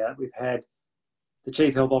played out, we've had the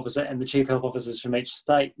Chief Health Officer and the Chief Health Officers from each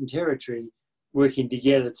state and territory working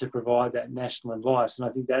together to provide that national advice. And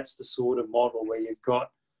I think that's the sort of model where you've got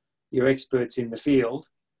your experts in the field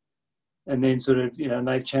and then sort of, and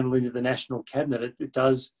they've channeled into the national cabinet. It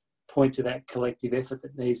does point to that collective effort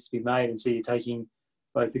that needs to be made. And so you're taking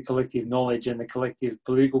both the collective knowledge and the collective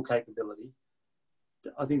political capability.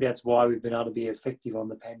 I think that's why we've been able to be effective on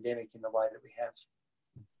the pandemic in the way that we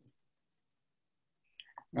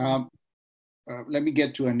have. Let me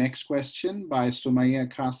get to a next question by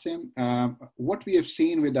Sumaya Qasim. What we have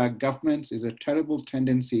seen with our governments is a terrible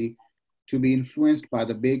tendency to be influenced by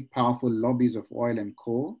the big, powerful lobbies of oil and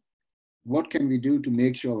coal. What can we do to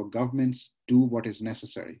make sure our governments do what is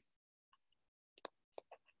necessary?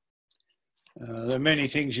 There are many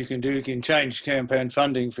things you can do. You can change campaign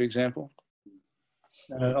funding, for example.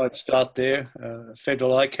 I'd start there.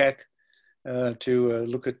 Federal ICAC to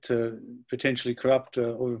look at potentially corrupt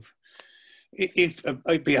or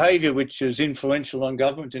a behaviour which is influential on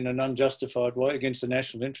government in an unjustified way against the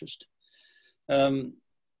national interest.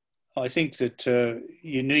 I think that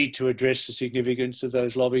you need to address the significance of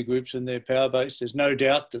those lobby groups and their power base. There's no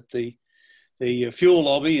doubt that the fuel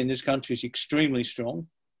lobby in this country is extremely strong,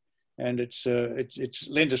 and it's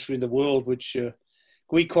lent us in the world which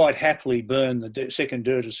we quite happily burn the second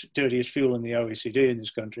dirtiest fuel in the OECD in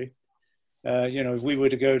this country. You know, if we were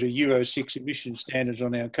to go to Euro 6 emission standards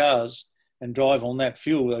on our cars and drive on that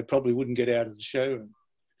fuel, they probably wouldn't get out of the showroom.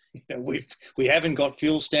 You know, we haven't got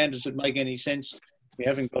fuel standards that make any sense. We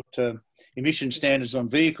haven't got emission standards on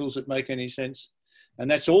vehicles that make any sense. And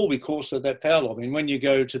that's all because of that power lobby. And when you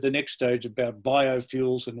go to the next stage about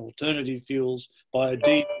biofuels and alternative fuels,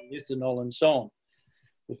 biodiesel, ethanol, and so on,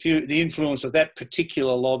 the influence of that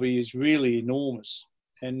particular lobby is really enormous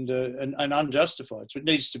and unjustified. So it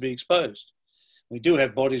needs to be exposed. We do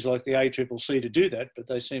have bodies like the ACCC to do that, but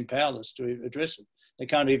they seem powerless to address it. They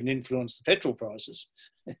can't even influence the petrol prices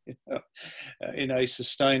in a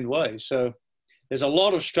sustained way. So there's a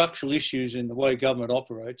lot of structural issues in the way government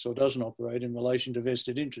operates or doesn't operate in relation to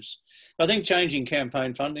vested interests. I think changing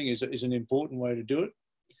campaign funding is an important way to do it,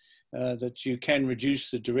 that you can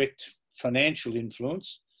reduce the direct financial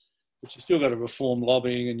influence, but you've still got to reform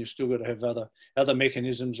lobbying and you've still got to have other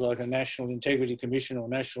mechanisms like a National Integrity Commission or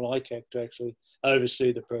National ICAC to actually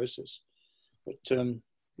oversee the process. But,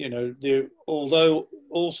 you know, although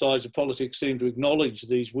all sides of politics seem to acknowledge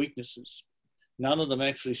these weaknesses, none of them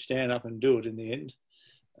actually stand up and do it in the end.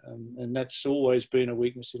 And that's always been a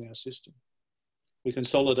weakness in our system. We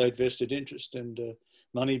consolidate vested interest and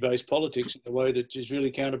money-based politics in a way that is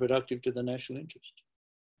really counterproductive to the national interest.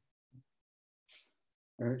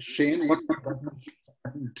 Shane, what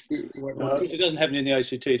it doesn't happen in the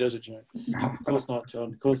ACT, does it, John? Of course not,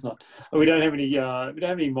 John. Of course not. We don't have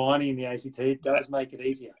any mining in the ACT. It does make it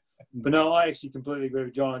easier. But no, I actually completely agree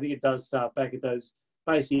with John. I think it does start back at those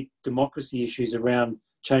basic democracy issues around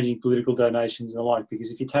changing political donations and the like.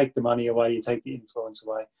 Because if you take the money away, you take the influence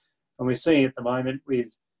away. And we're seeing at the moment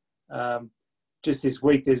with just this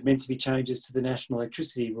week, there's meant to be changes to the national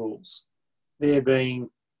electricity rules. They're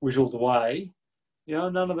being whittled away. You know,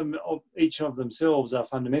 none of them, each of themselves are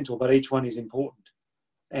fundamental, but each one is important.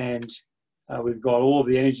 And we've got all of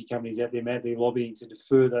the energy companies out there madly lobbying to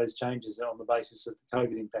defer those changes on the basis of the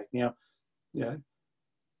COVID impact. Now, you know,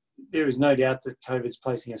 there is no doubt that COVID's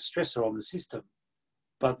placing a stressor on the system,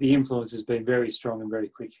 but the influence has been very strong and very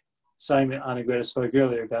quick. Same, Arnagretta spoke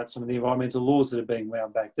earlier about some of the environmental laws that are being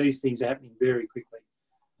wound back. These things are happening very quickly.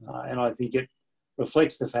 And I think it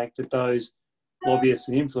reflects the fact that those lobbyists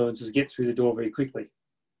and influencers get through the door very quickly.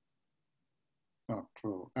 Oh,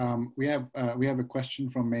 true. We have a question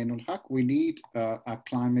from Mainul Haq. We need a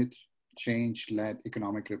climate change-led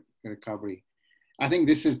economic recovery. I think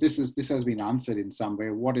this has been answered in some way.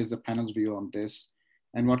 What is the panel's view on this,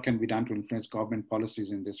 and what can be done to influence government policies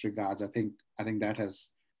in this regards? I think that has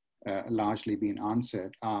largely been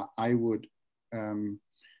answered. I would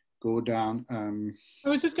go down. I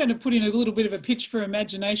was just going to put in a little bit of a pitch for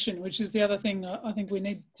imagination, which is the other thing I think we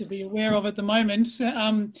need to be aware of at the moment.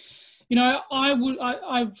 You know, I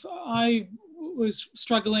was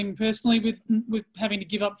struggling personally with having to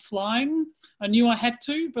give up flying. I knew I had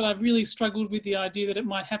to, but I've really struggled with the idea that it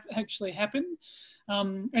might actually happen.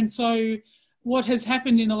 And so what has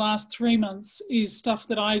happened in the last 3 months is stuff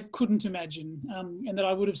that I couldn't imagine and that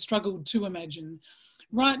I would have struggled to imagine.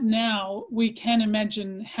 Right now, we can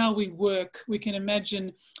imagine how we work, we can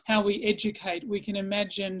imagine how we educate, we can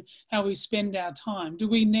imagine how we spend our time. Do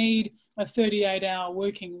we need a 38-hour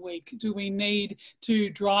working week? Do we need to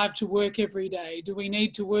drive to work every day? Do we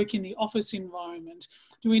need to work in the office environment?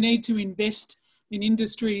 Do we need to invest in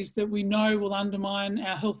industries that we know will undermine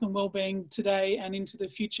our health and well-being today and into the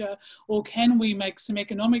future? Or can we make some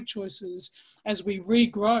economic choices as we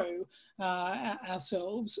regrow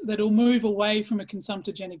ourselves that'll move away from a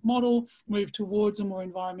consumptogenic model, move towards a more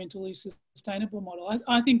environmentally sustainable model?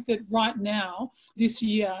 I think that right now, this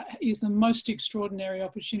year is the most extraordinary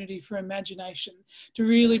opportunity for imagination, to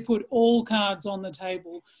really put all cards on the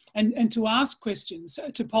table and to ask questions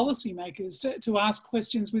to policymakers, to ask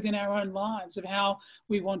questions within our own lives of how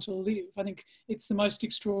we want to live. I think it's the most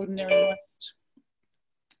extraordinary moment.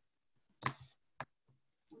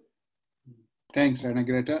 Thanks,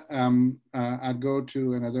 Arnagretta. I'll go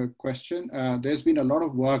to another question. There's been a lot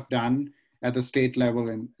of work done at the state level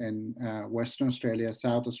in Western Australia,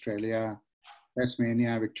 South Australia,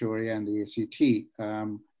 Tasmania, Victoria, and the ACT.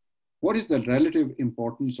 What is the relative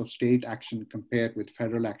importance of state action compared with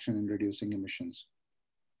federal action in reducing emissions?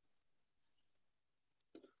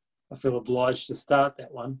 I feel obliged to start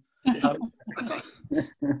that one.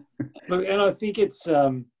 Look, and I think it's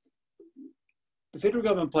the federal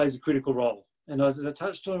government plays a critical role. And as I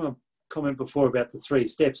touched on a comment before about the 3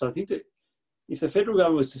 steps, I think that if the federal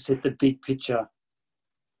government was to set the big picture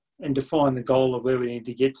and define the goal of where we need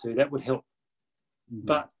to get to, that would help. Mm-hmm.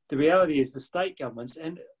 But the reality is the state governments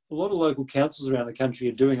and a lot of local councils around the country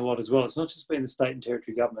are doing a lot as well. It's not just been the state and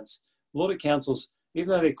territory governments. A lot of councils, even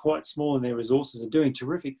though they're quite small in their resources, are doing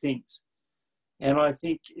terrific things. And I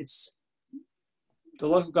think it's the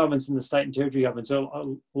local governments and the state and territory governments, a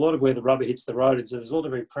lot of where the rubber hits the road. And so there's a lot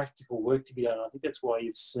of very practical work to be done. I think that's why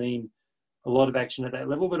you've seen a lot of action at that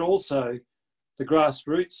level, but also the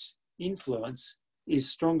grassroots influence is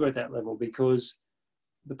stronger at that level, because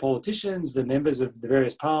the politicians, the members of the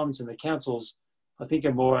various parliaments and the councils, I think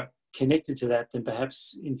are more connected to that than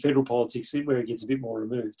perhaps in federal politics, where it gets a bit more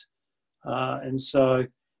removed. And so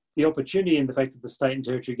the opportunity and the fact that the state and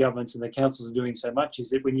territory governments and the councils are doing so much is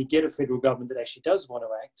that when you get a federal government that actually does want to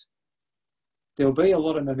act, there'll be a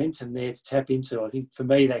lot of momentum there to tap into. I think for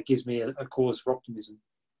me, that gives me a cause for optimism.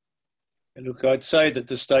 And look, I'd say that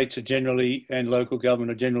the states are generally, and local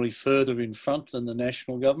government are generally further in front than the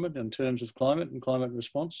national government in terms of climate and climate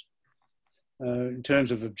response. In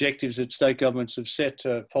terms of objectives that state governments have set,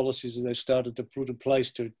 policies that they've started to put in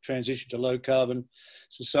place to transition to low carbon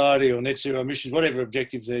society or net zero emissions, whatever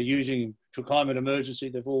objectives they're using to climate emergency,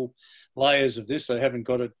 they've all layers of this. They haven't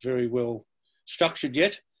got it very well structured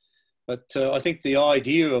yet. But I think the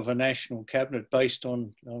idea of a national cabinet based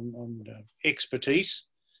on expertise,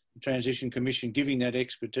 the Transition Commission giving that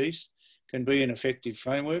expertise, can be an effective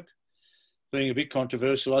framework. Being a bit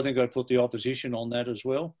controversial, I think I'd put the opposition on that as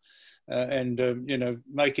well. You know,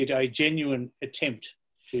 make it a genuine attempt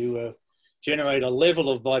to generate a level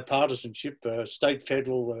of bipartisanship, state,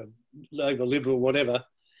 federal, Labor, Liberal, whatever,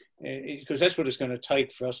 because that's what it's going to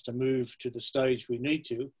take for us to move to the stage we need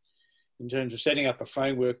to, in terms of setting up a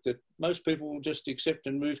framework that most people will just accept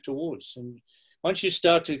and move towards. And once you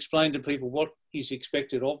start to explain to people what is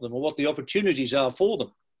expected of them or what the opportunities are for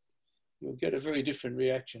them, you'll get a very different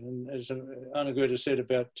reaction. And as Arnagretta said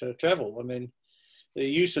about travel, I mean, the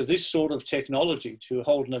use of this sort of technology to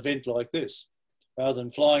hold an event like this, rather than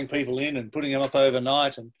flying people in and putting them up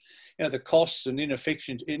overnight, and you know, the costs and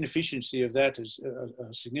inefficiency of that is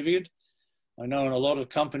significant. I know in a lot of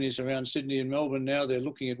companies around Sydney and Melbourne now, they're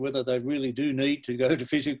looking at whether they really do need to go to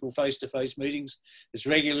physical face-to-face meetings as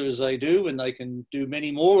regular as they do, and they can do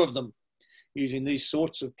many more of them using these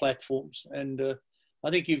sorts of platforms. And I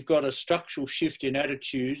think you've got a structural shift in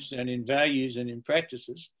attitudes and in values and in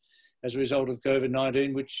practices as a result of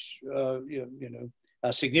COVID-19, which you know,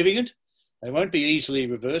 are significant. They won't be easily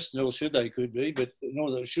reversed, nor should they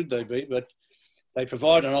nor should they be, but they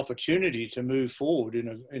provide an opportunity to move forward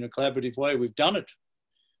in a collaborative way. We've done it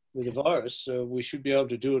with the virus, so we should be able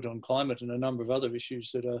to do it on climate and a number of other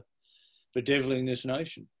issues that are bedeviling this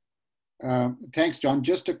nation. Thanks, John.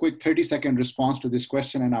 Just a quick 30-second response to this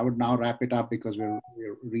question, and I would now wrap it up because we're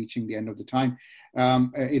reaching the end of the time.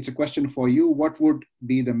 It's a question for you. What would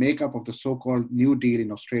be the makeup of the so-called New Deal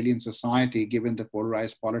in Australian society, given the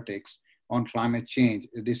polarized politics on climate change?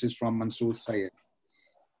 This is from Mansoor Syed.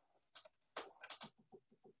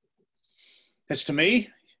 That's to me?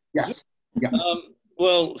 Yes. Yeah.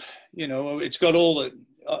 Well, you know, it's got all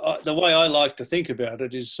the way I like to think about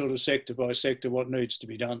it is sort of sector by sector what needs to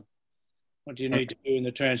be done. What do you need to do in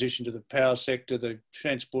the transition to the power sector, the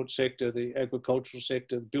transport sector, the agricultural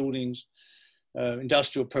sector, buildings,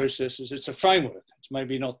 industrial processes? It's a framework. It's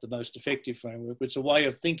maybe not the most effective framework, but it's a way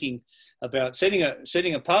of thinking about setting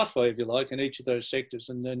a pathway, if you like, in each of those sectors,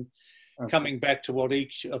 and then coming back to what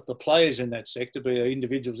each of the players in that sector, be they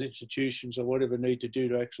individuals, institutions, or whatever, need to do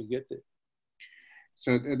to actually get there.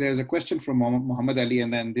 So there's a question from Muhammad Ali,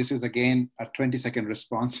 and then this is again a 20-second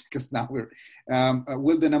response, because now we're,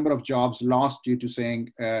 will the number of jobs lost due to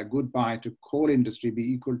saying goodbye to coal industry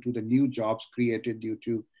be equal to the new jobs created due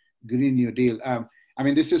to Green New Deal? I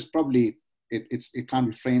mean, this is probably, it can't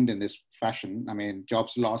be framed in this fashion. I mean,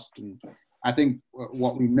 jobs lost, and I think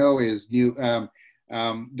what we know is the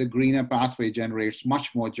greener pathway generates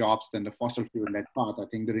much more jobs than the fossil fuel-led path. I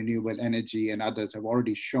think the renewable energy and others have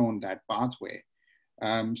already shown that pathway.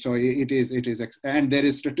 So it is, and there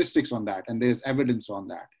is statistics on that, and there is evidence on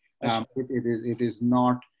that. It is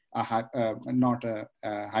not a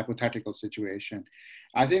hypothetical situation.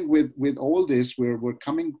 I think with all this, we're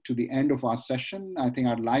coming to the end of our session. I think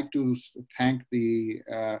I'd like to thank the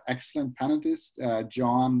excellent panelists,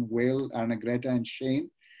 John, Will, Arnagretta, and Shane,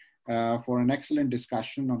 for an excellent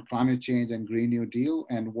discussion on climate change and Green New Deal,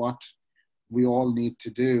 and what we all need to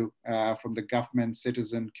do from the government,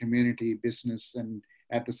 citizen, community, business, and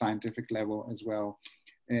at the scientific level as well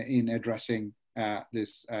in addressing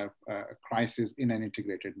this crisis in an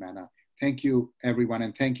integrated manner. Thank you, everyone,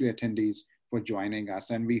 and thank you, attendees, for joining us.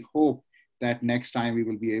 And we hope that next time we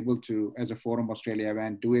will be able to, as a Forum Australia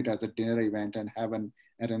event, do it as a dinner event and have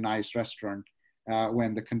at a nice restaurant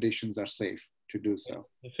when the conditions are safe to do so.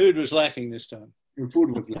 The food was lacking this time. The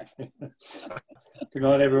food was lacking. Good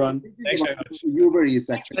night, everyone. Thanks very much. Uber Eats,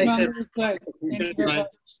 actually. Thanks, everyone. Thank you very much.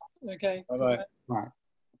 Okay. Bye-bye. Bye.